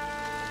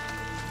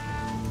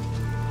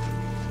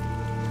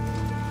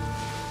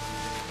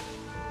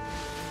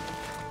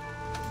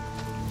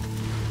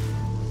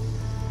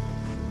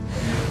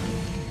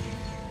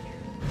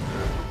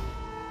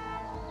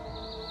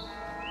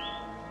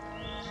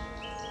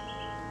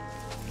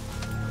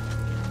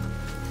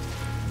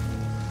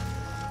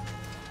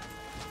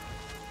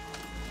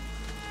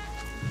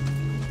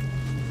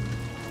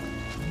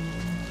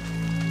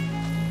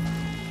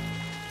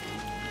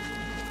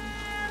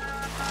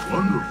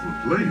 Wonderful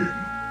playing.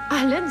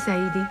 Ahlan,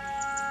 Saidi.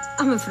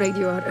 I'm afraid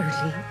you are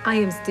early. I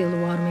am still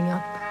warming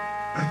up.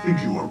 I think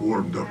you are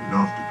warmed up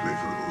enough to play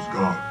for those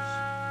gods.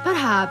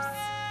 Perhaps,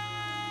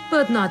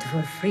 but not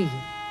for free.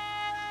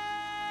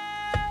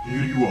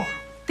 Here you are.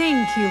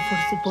 Thank you for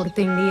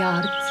supporting the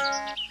arts.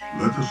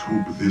 Let us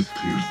hope this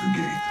clears the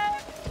gate.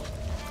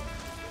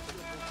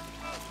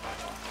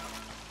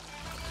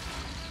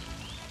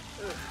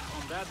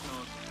 On that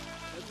note,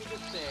 let me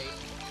just say,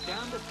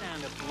 down the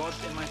sand that's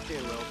lodged in my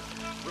stairwell,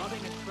 rubbing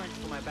a trench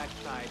for my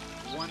backside,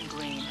 one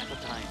grain at a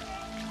time.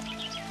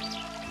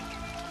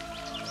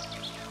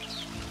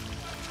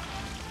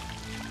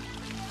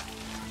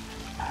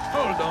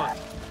 Hold on.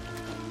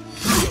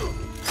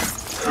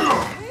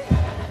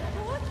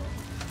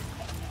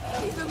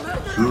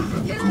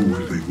 Servants go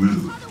where they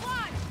will.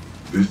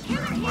 This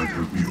man might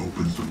help me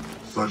open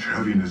such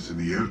heaviness in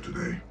the air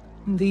today.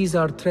 These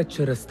are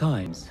treacherous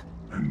times.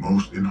 And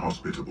most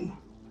inhospitable.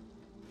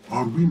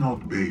 Are we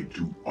not bade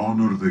to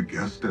honor the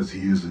guest as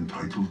he is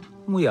entitled?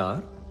 We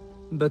are,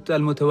 but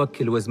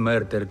Al-Mutawakkil was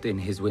murdered in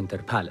his winter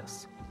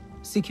palace.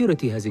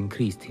 Security has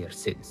increased here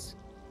since.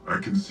 I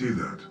can see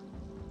that.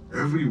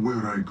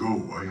 Everywhere I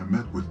go, I am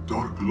met with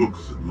dark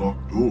looks and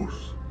locked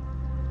doors.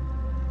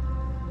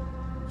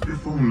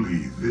 If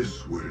only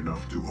this were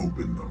enough to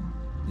open them.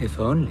 If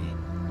only.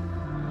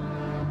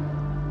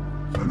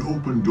 An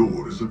open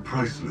door is a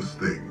priceless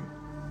thing.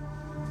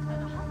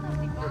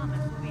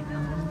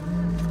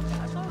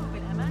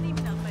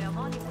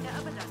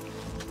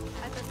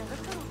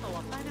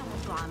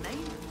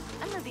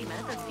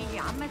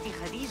 عمتي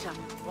خديجة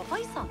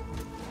وفيصل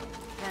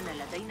كان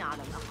لدينا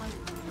على الأقل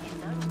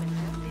إنذار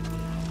بالحرب.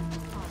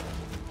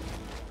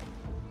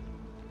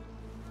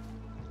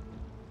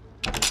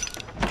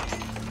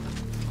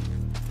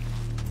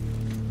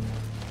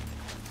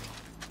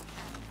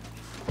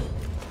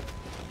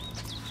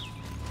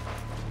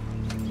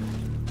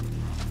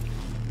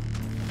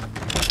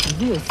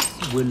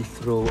 This will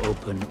throw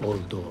open all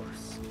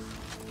doors.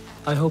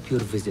 I hope your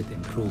visit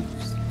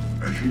improves.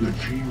 I feel a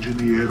change in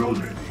the air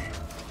already.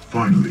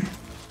 Finally,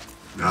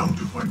 now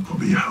to find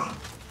Qabiha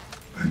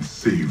and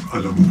save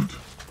Alamut.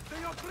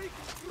 They are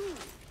breaking through.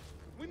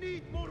 We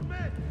need more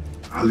men.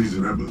 Ali's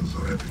rebels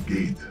are at the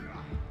gate.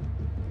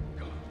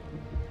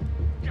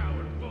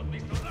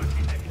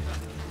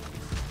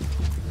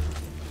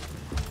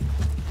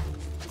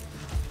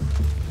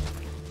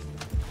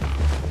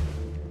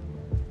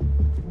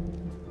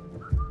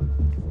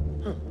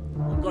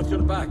 I've got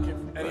your back if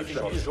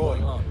anything is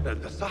going on.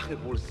 The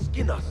Sahib will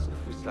skin us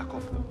if we slack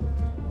off them.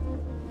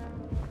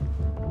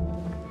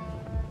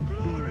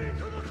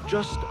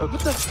 Just a...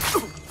 What the...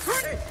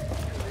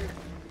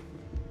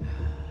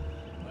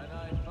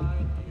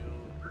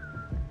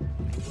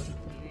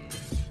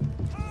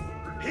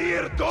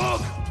 Here,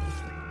 dog!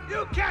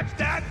 You catch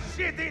that,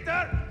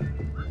 shit-eater!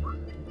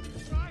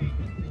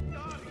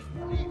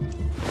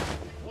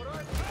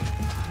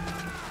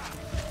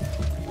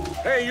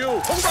 Hey,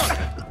 you! Hold on!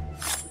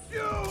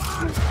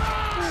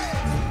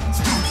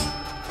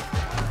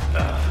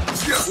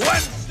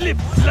 One slip,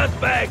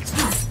 slutbag!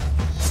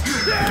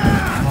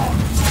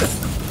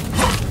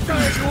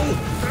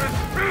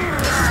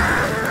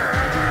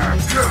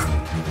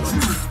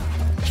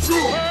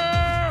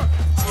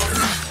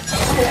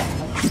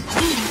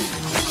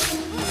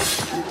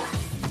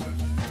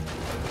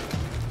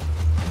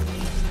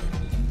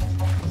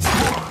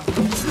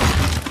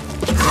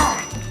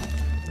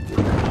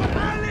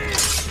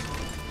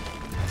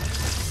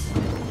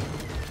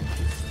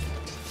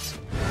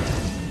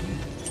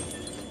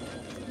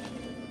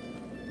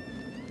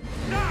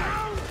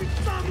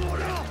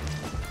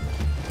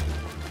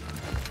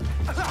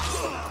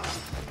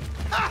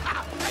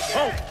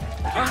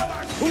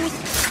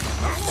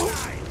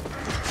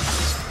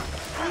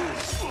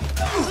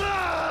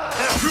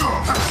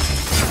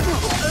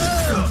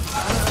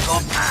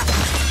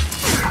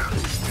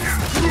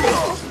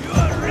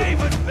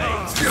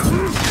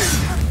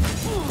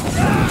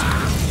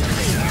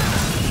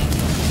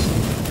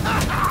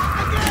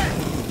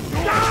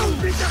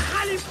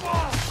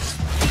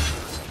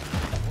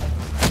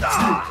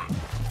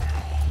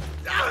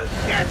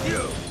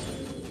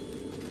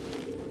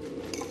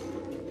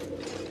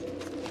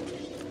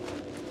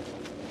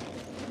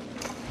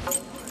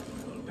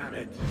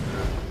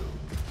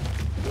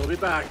 You'll be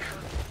back.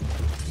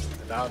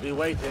 And I'll be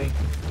waiting.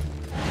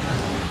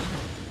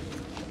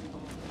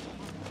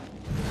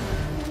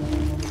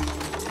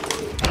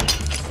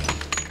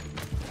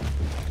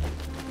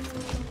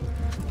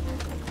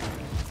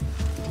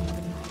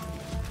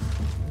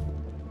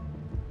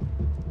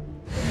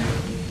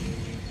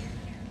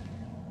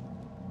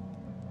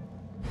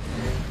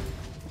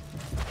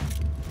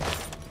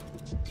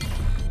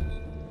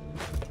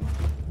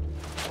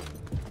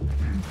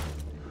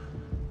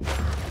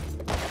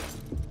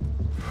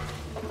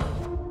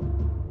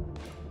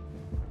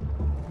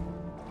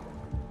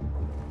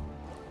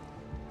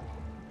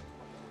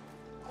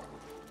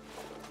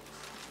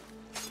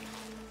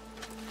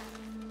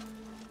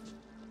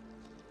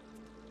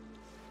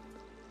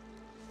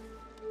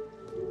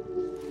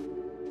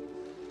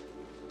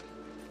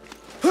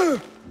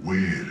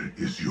 Where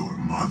is your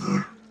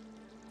mother?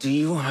 Do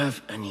you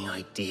have any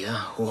idea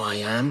who I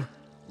am?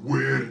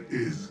 Where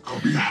is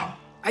Qabiha?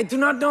 I do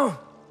not know.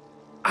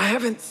 I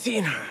haven't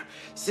seen her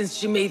since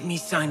she made me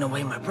sign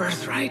away my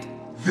birthright.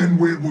 Then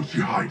where would she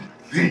hide?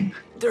 Think.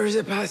 There is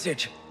a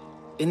passage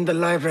in the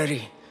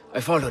library. I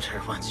followed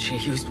her once. She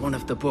used one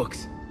of the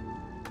books.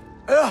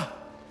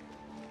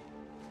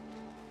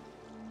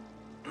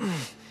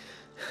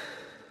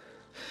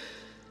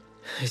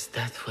 Is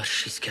that where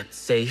she's kept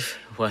safe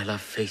while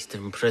I've faced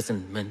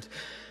imprisonment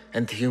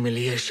and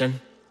humiliation?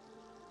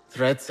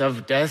 Threats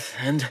of death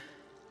and...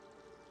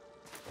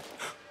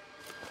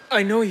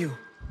 I know you.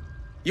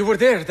 You were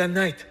there that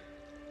night,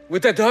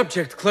 with that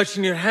object clutched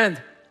in your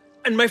hand,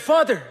 and my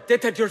father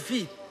dead at your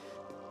feet.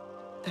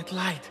 That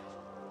light,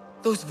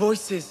 those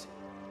voices.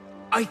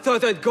 I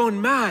thought I'd gone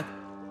mad.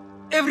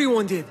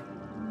 Everyone did.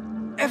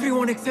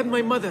 Everyone except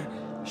my mother.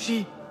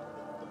 She...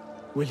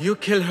 Will you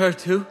kill her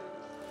too?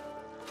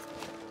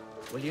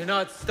 Will you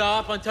not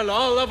stop until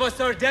all of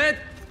us are dead?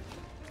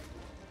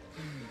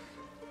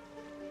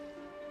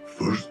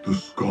 First the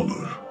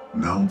scholar,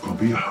 now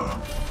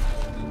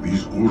Qabiha.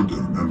 These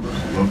Order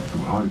members love to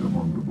hide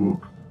among the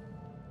books.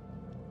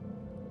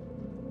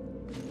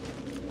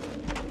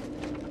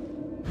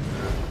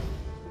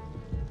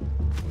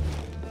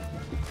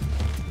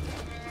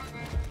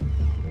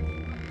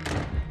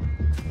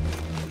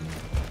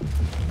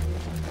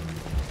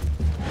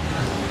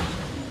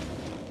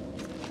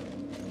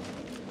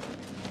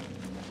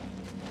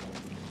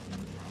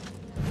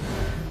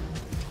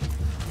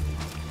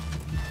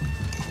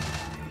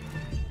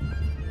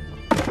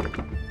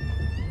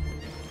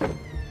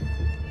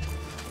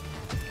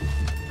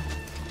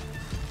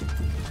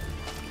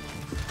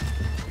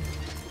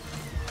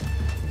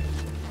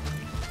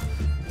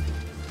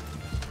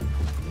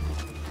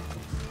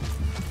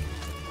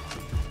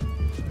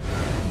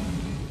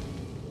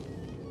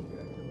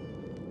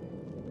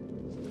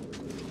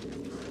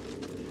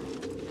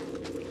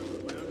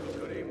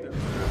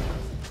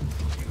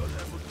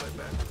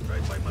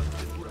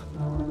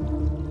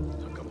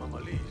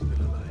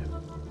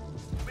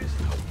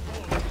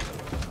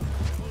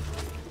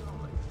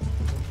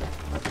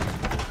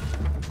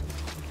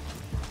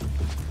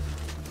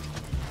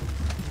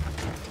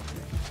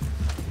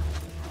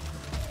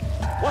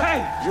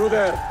 You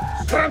there!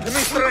 Strength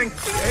me, strength!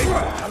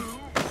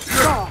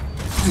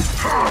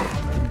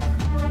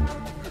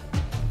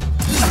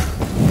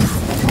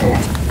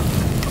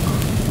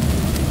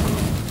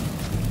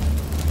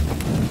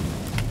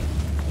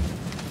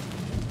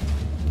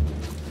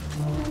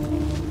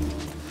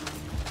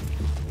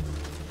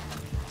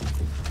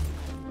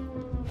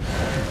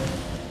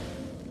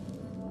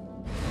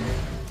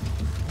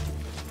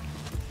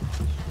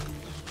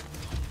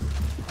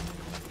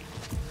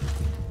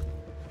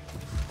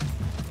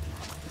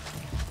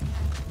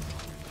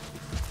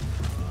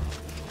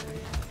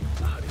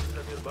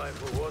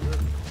 For water?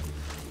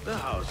 The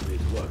house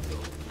needs work,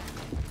 though.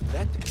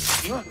 That...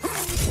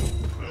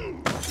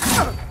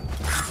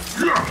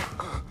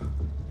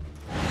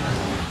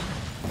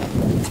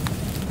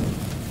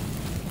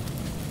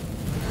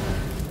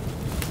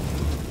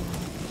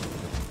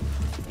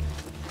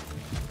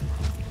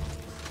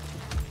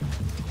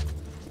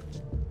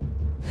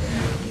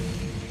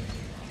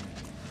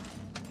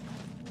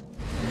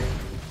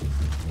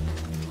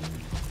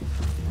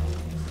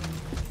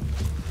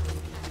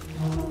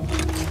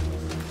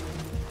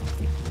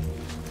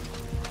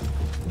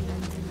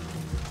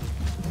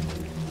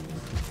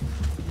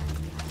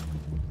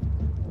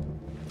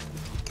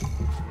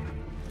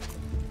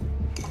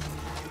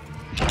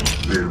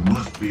 There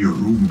must be a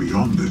room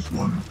beyond this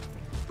one,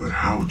 but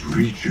how to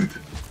reach it?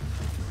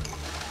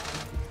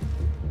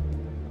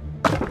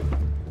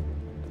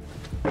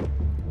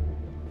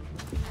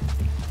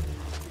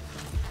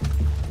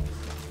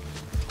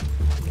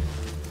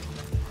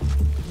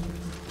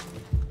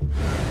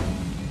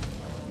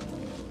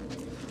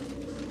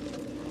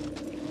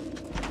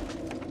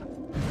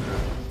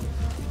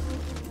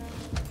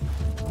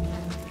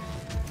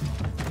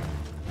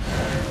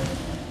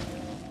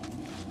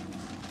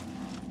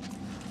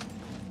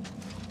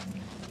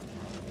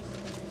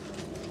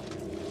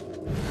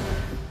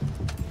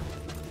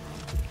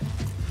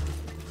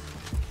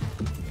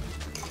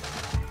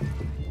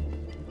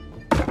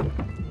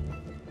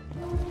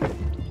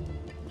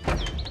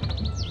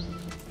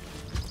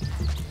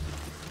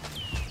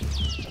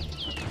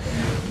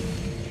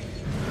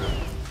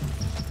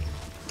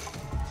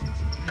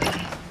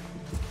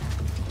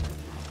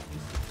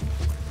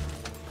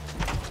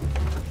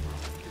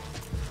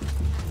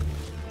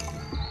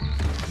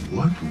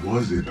 What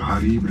was it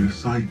Arib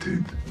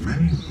recited?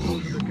 Many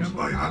volumes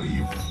by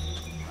Arib.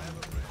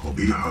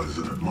 Qabiha is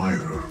an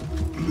admirer.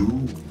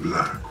 Blue,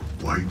 black,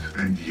 white,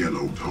 and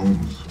yellow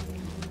tones.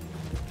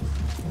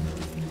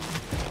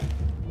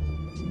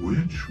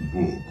 Which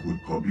book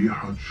would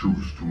Qabiha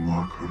choose to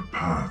mark her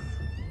path?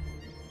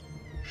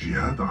 She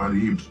had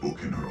Arib's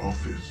book in her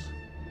office.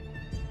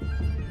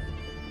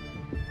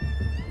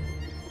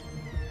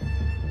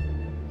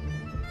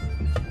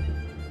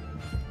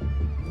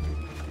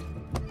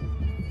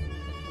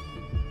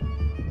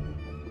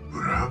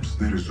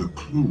 there is a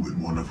clue in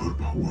one of her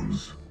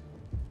poems.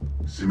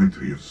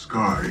 Symmetry of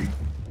sky,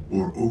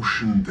 or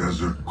ocean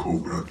desert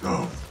cobra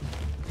dove.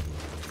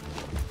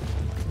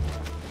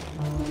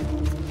 I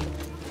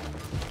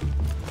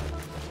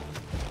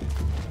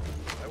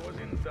was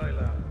in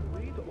Thailand.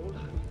 Read all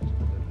hadiths,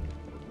 mother.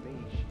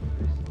 May she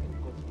rest in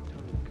God's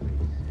eternal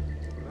grace.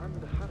 Ran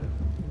the harem.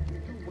 You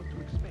knew what to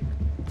expect.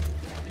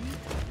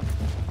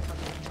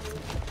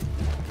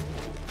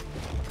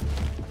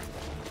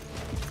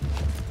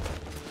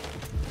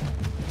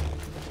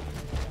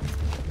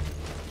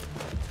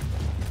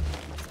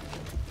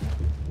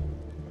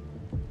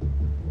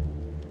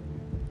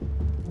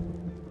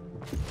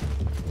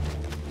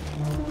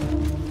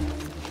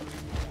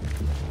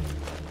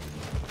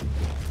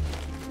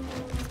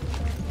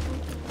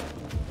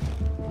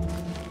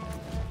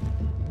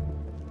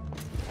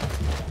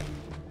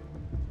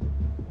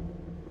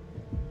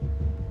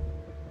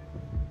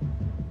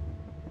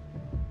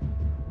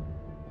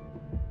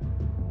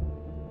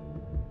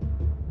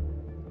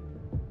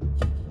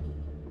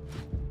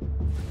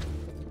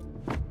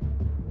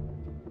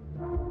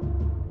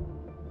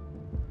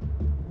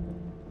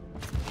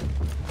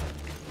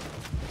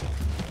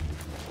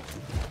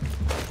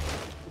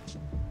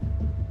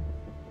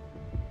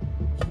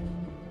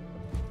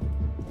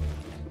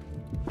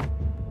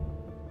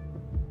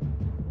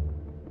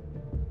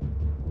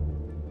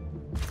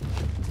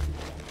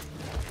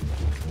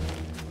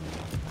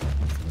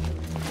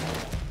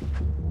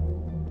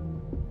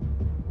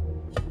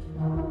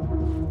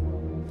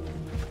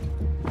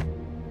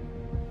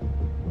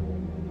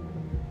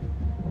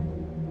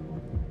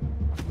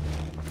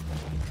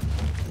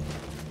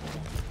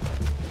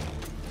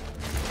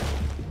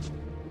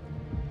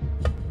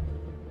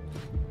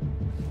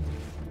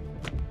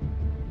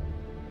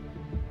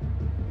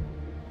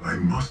 I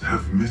must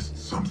have missed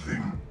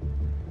something.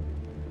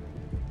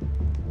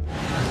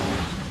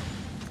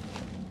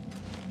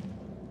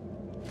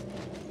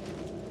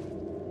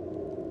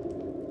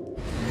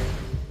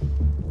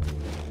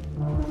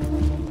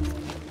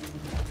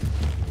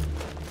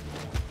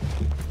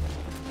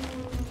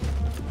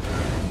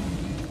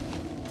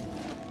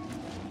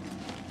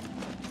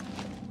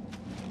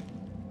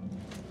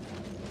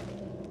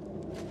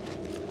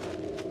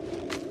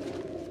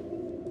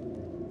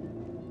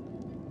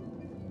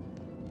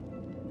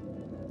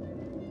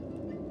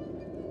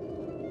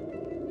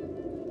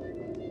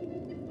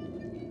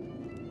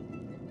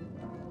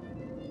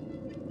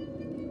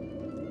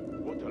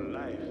 What a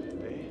life,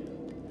 eh?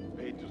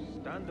 Paid to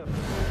stand up and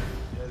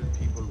tell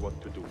people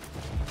what to do.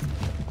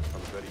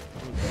 I'm very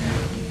proud.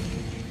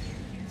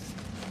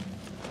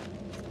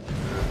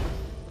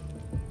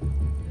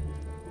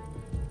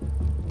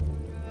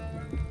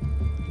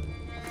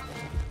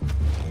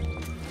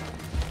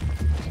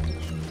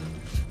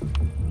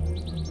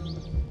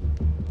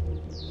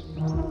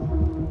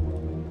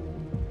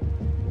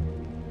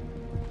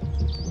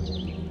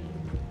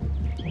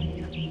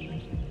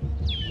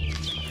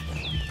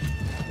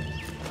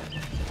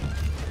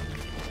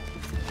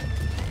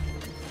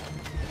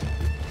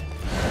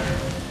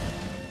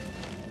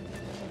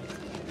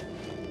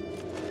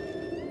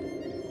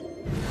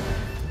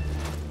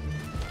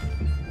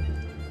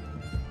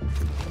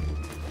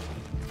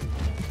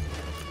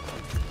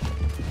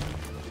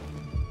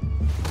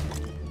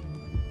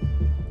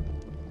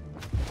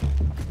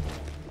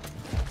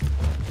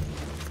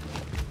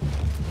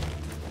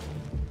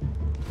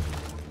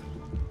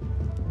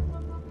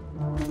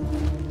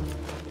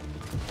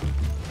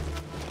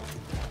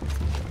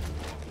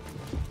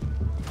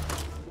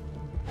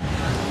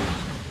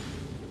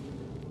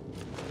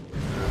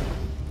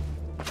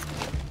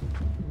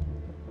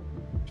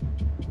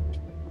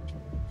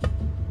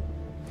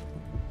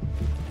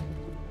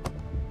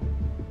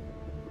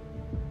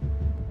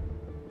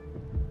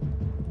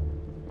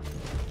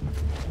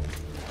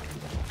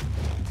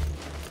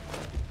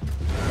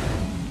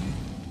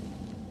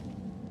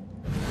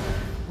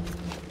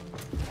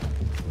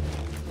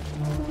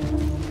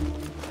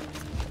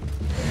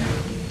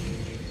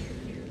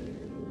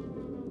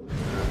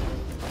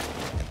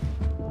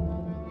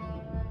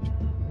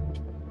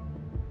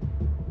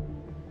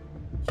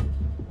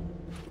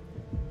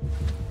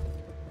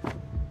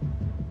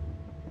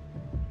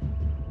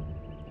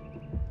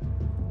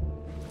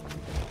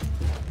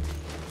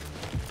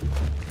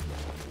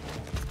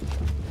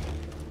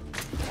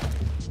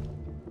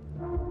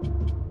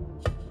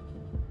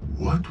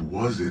 What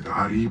was it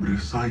Arib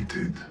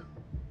recited?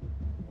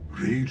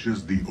 Rage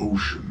as the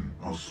ocean,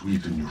 I'll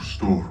sweeten your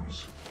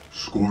storms.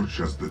 Scorch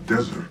as the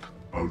desert,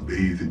 I'll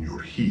bathe in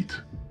your heat.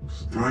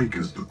 Strike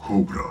as the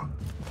cobra,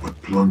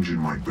 but plunge in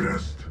my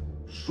breast.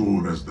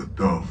 Soar as the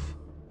dove,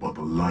 but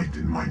a light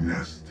in my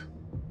nest.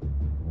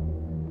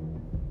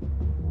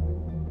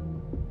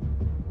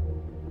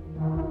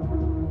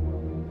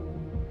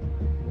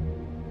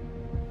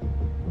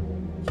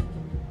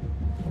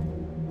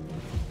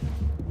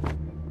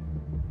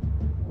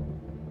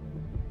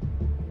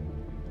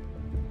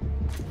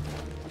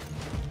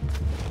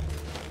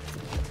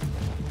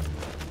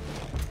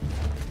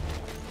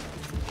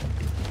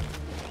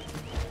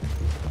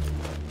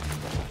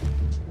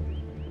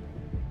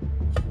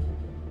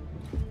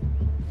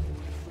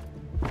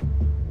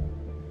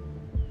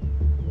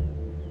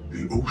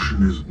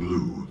 ocean is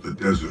blue, the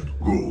desert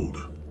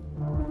gold.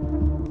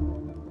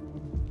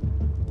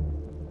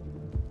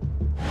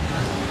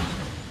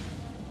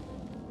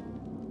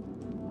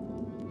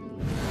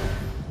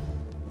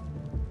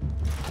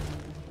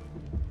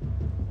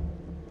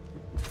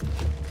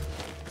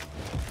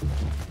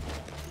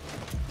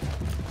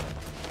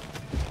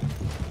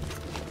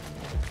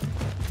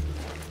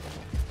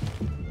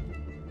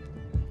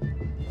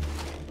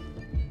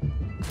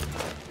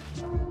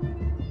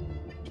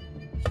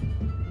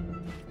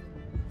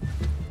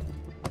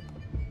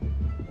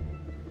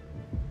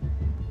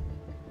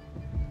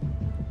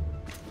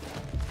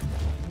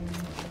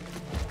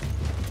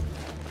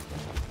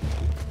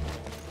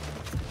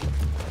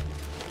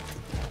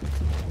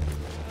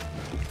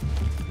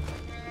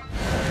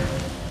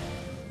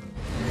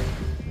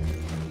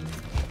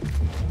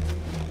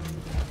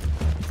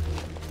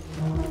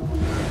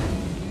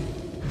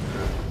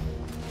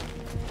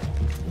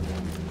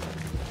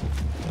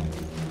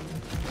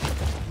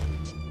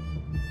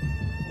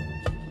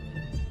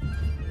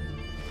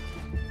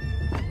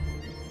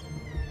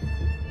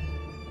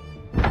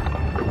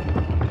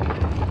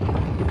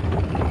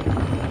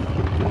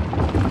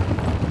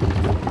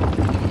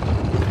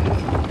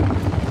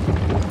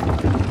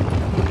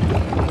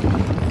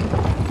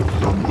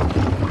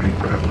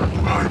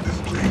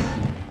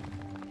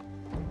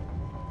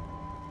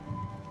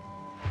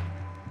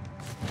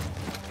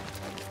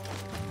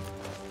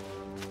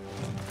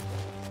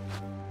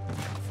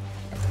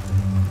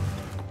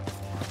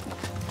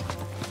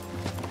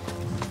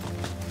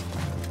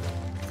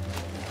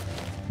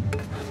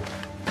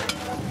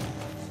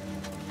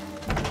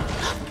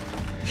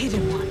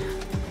 Hidden one.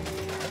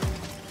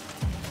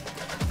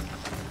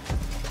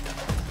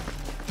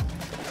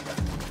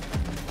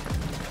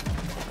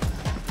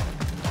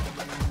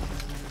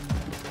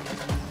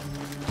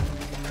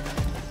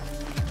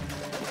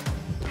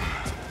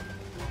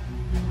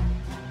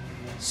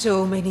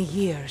 So many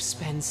years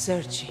spent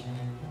searching.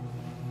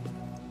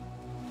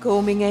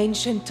 Combing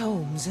ancient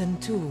tomes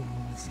and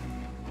tombs.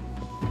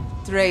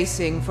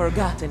 Tracing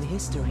forgotten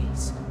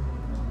histories.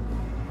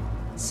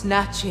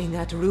 Snatching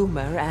at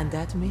rumor and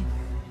at myth.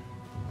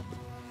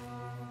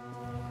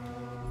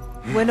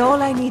 When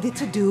all I needed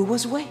to do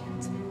was wait.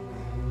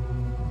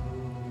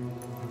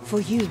 For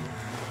you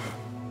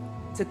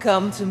to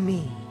come to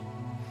me.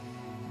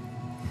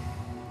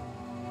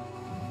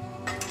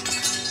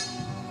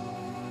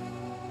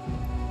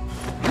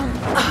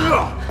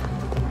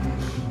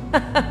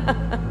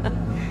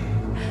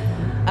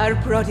 Our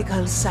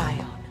prodigal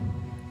scion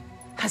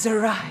has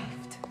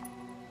arrived.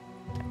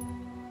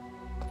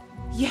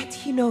 Yet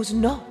he knows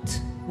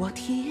not what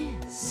he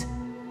is.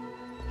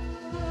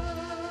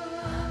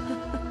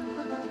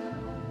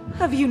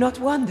 Have you not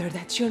wondered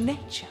at your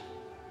nature?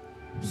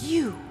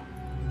 You,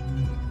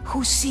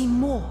 who see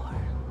more,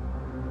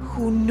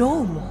 who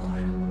know more.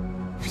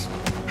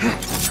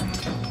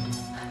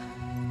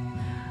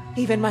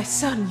 Even my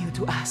son knew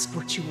to ask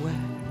what you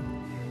were.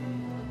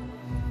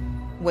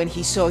 When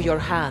he saw your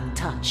hand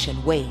touch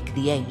and wake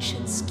the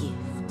ancient's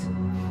gift.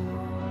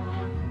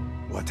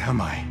 What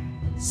am I?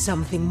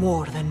 Something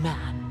more than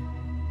man.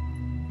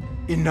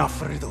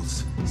 Enough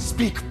riddles.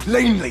 Speak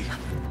plainly!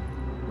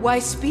 Why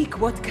speak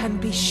what can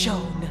be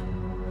shown?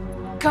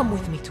 Come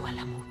with me to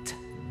Alamut.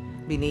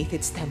 Beneath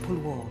its temple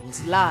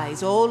walls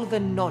lies all the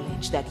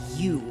knowledge that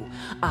you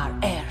are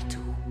heir to.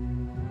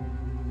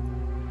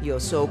 Your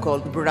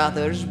so-called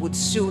brothers would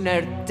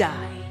sooner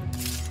die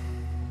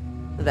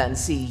than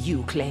see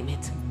you claim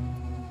it.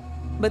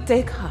 But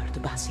take heart,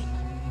 Basim.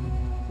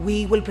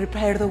 We will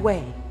prepare the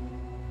way.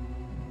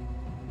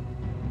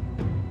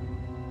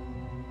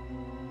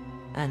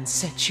 And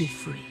set you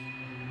free.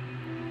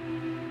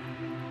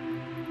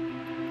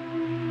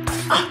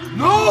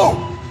 No!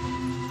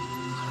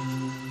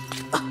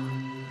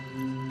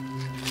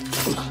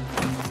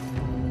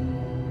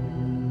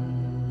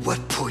 What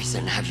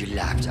poison have you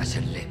lapped at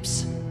her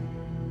lips?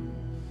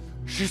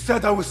 She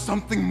said I was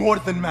something more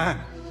than man.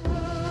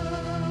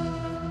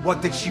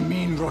 What did she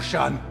mean,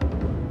 Roshan?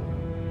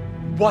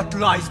 What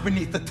lies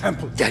beneath the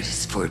temple? That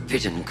is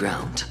forbidden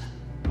ground.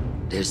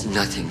 There's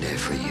nothing there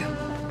for you.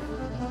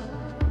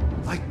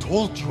 I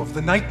told you of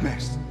the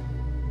nightmares.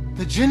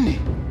 The jinni.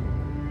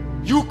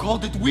 You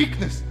called it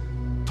weakness.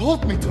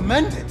 Told me to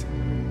mend it.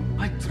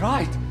 I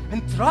tried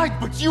and tried,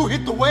 but you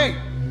hid the way.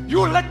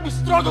 You let me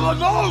struggle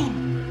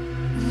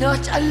alone!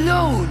 Not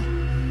alone!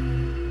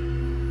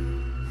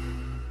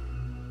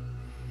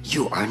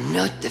 You are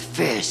not the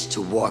first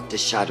to walk the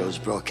shadows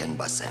broken,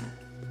 Basim.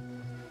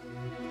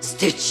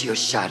 Stitch your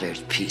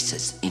shattered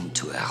pieces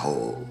into a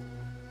whole.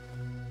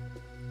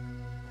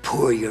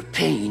 Pour your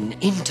pain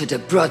into the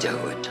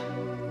Brotherhood.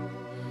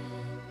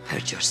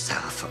 Hurt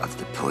yourself of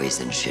the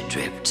poison she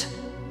dripped,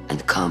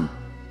 and come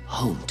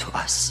home to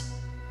us.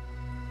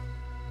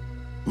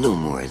 No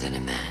more than a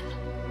man,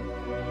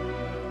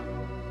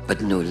 but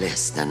no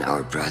less than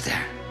our brother.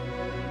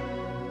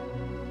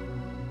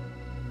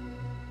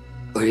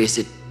 Or is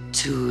it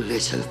too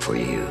little for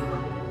you?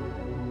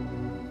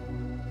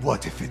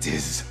 What if it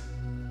is?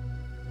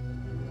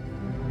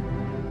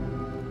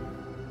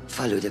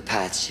 Follow the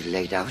path she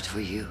laid out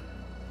for you,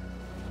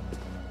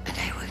 and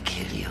I will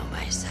kill you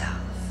myself.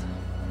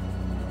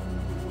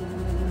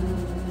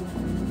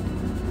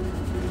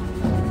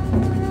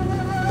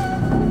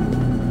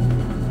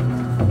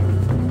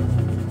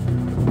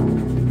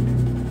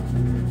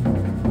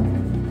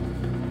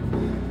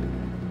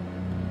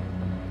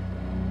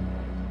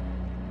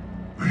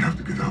 I have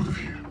to get out of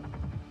here.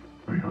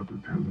 I have to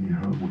tell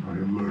Nihal what I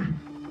have learned.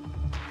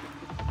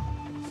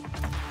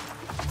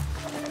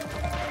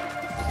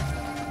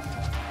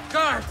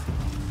 Guard!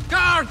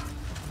 Guard!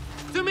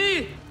 To me!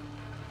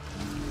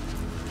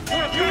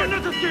 You will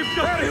not escape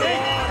justice!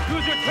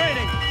 Use your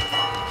training!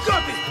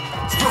 Got it!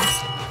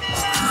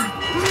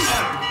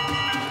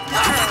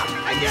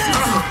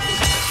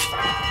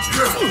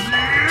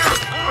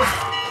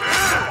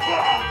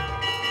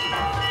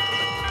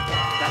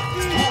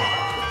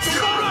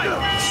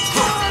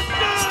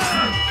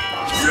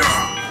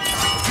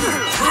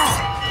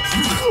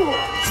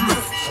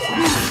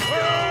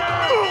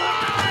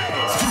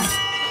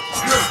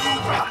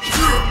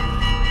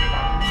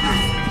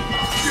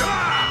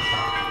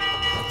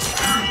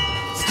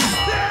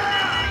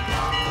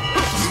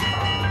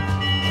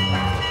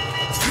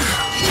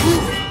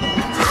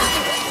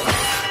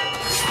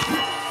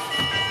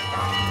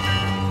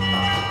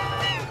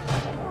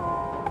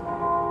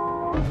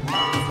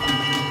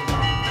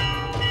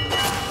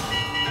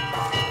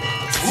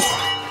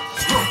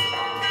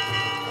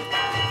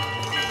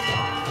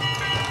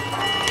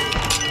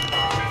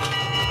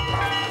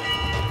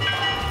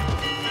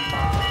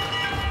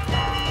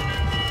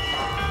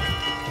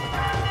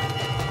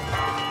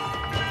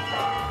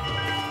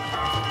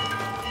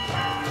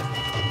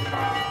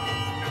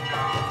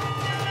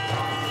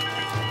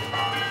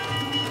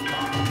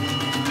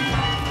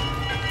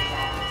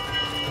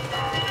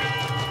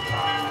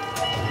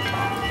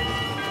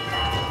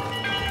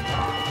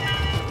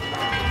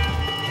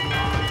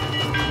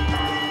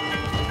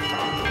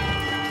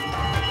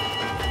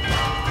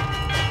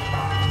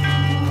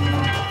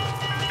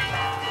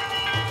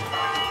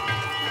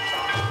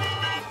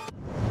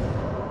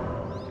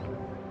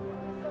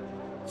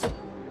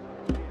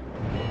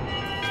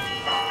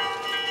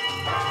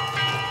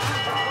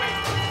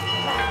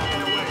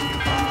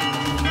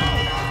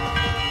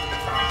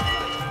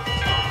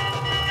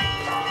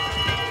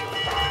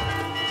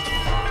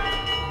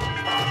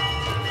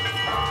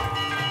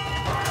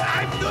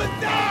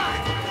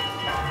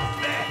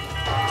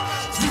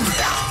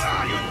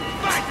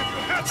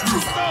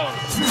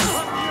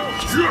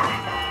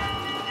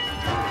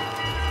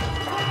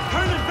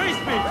 Turn and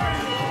face me!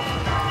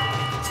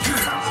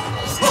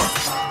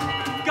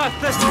 Got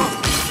this!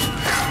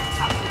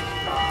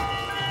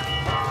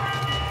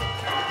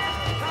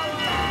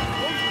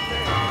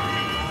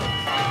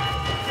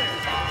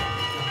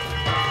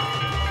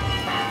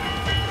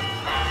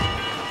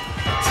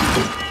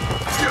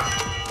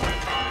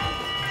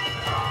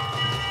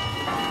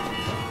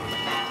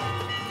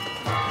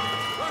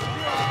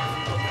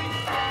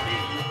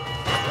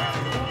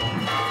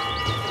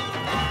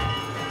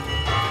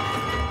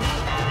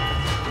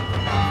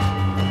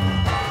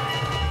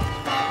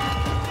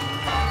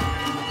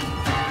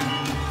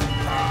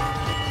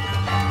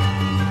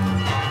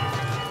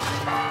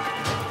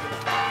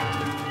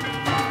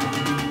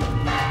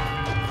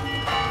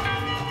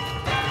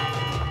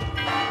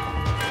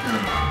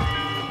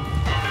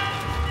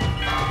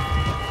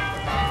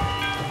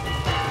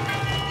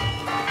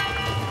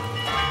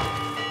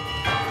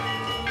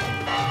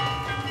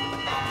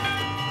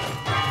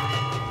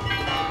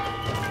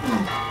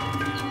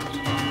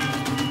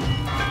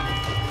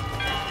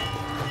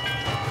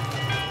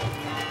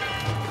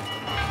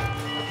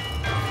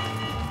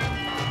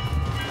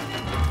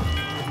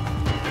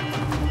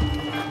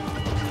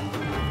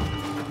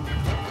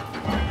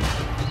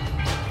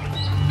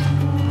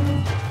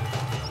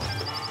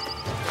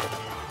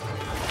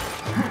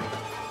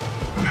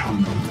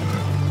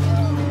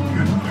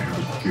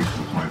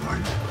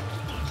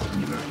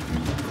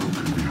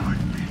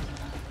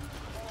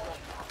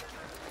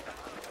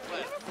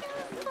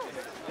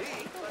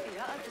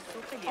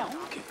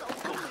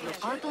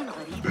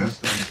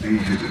 Best I stay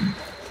hidden.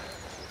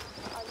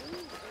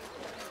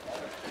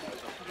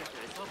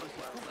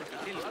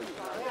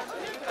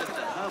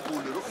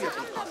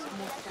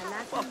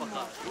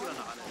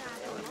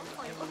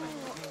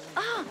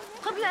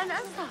 قبل أن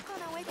أنسى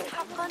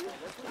حقا أم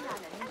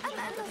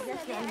أنه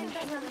سيعمل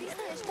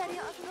سيشتري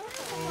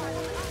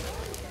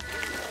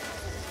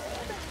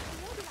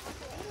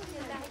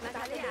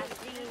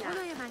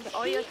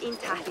آیا این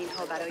تحلیل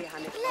ها برای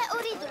همه لا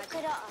أريد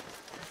القراءة.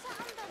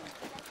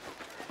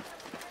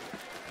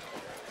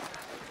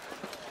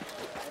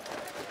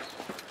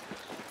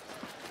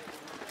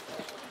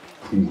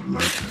 Poor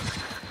likeness.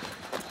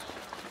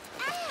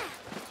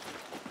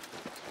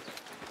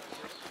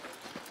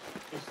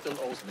 He still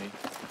owes me.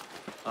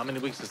 How many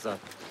weeks is that?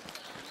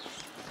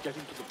 It's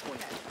getting to the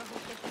point.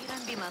 كثيرا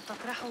بما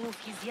تطرحه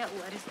فيزياء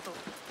أرسطو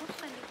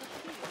وفقا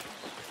لتفكيره.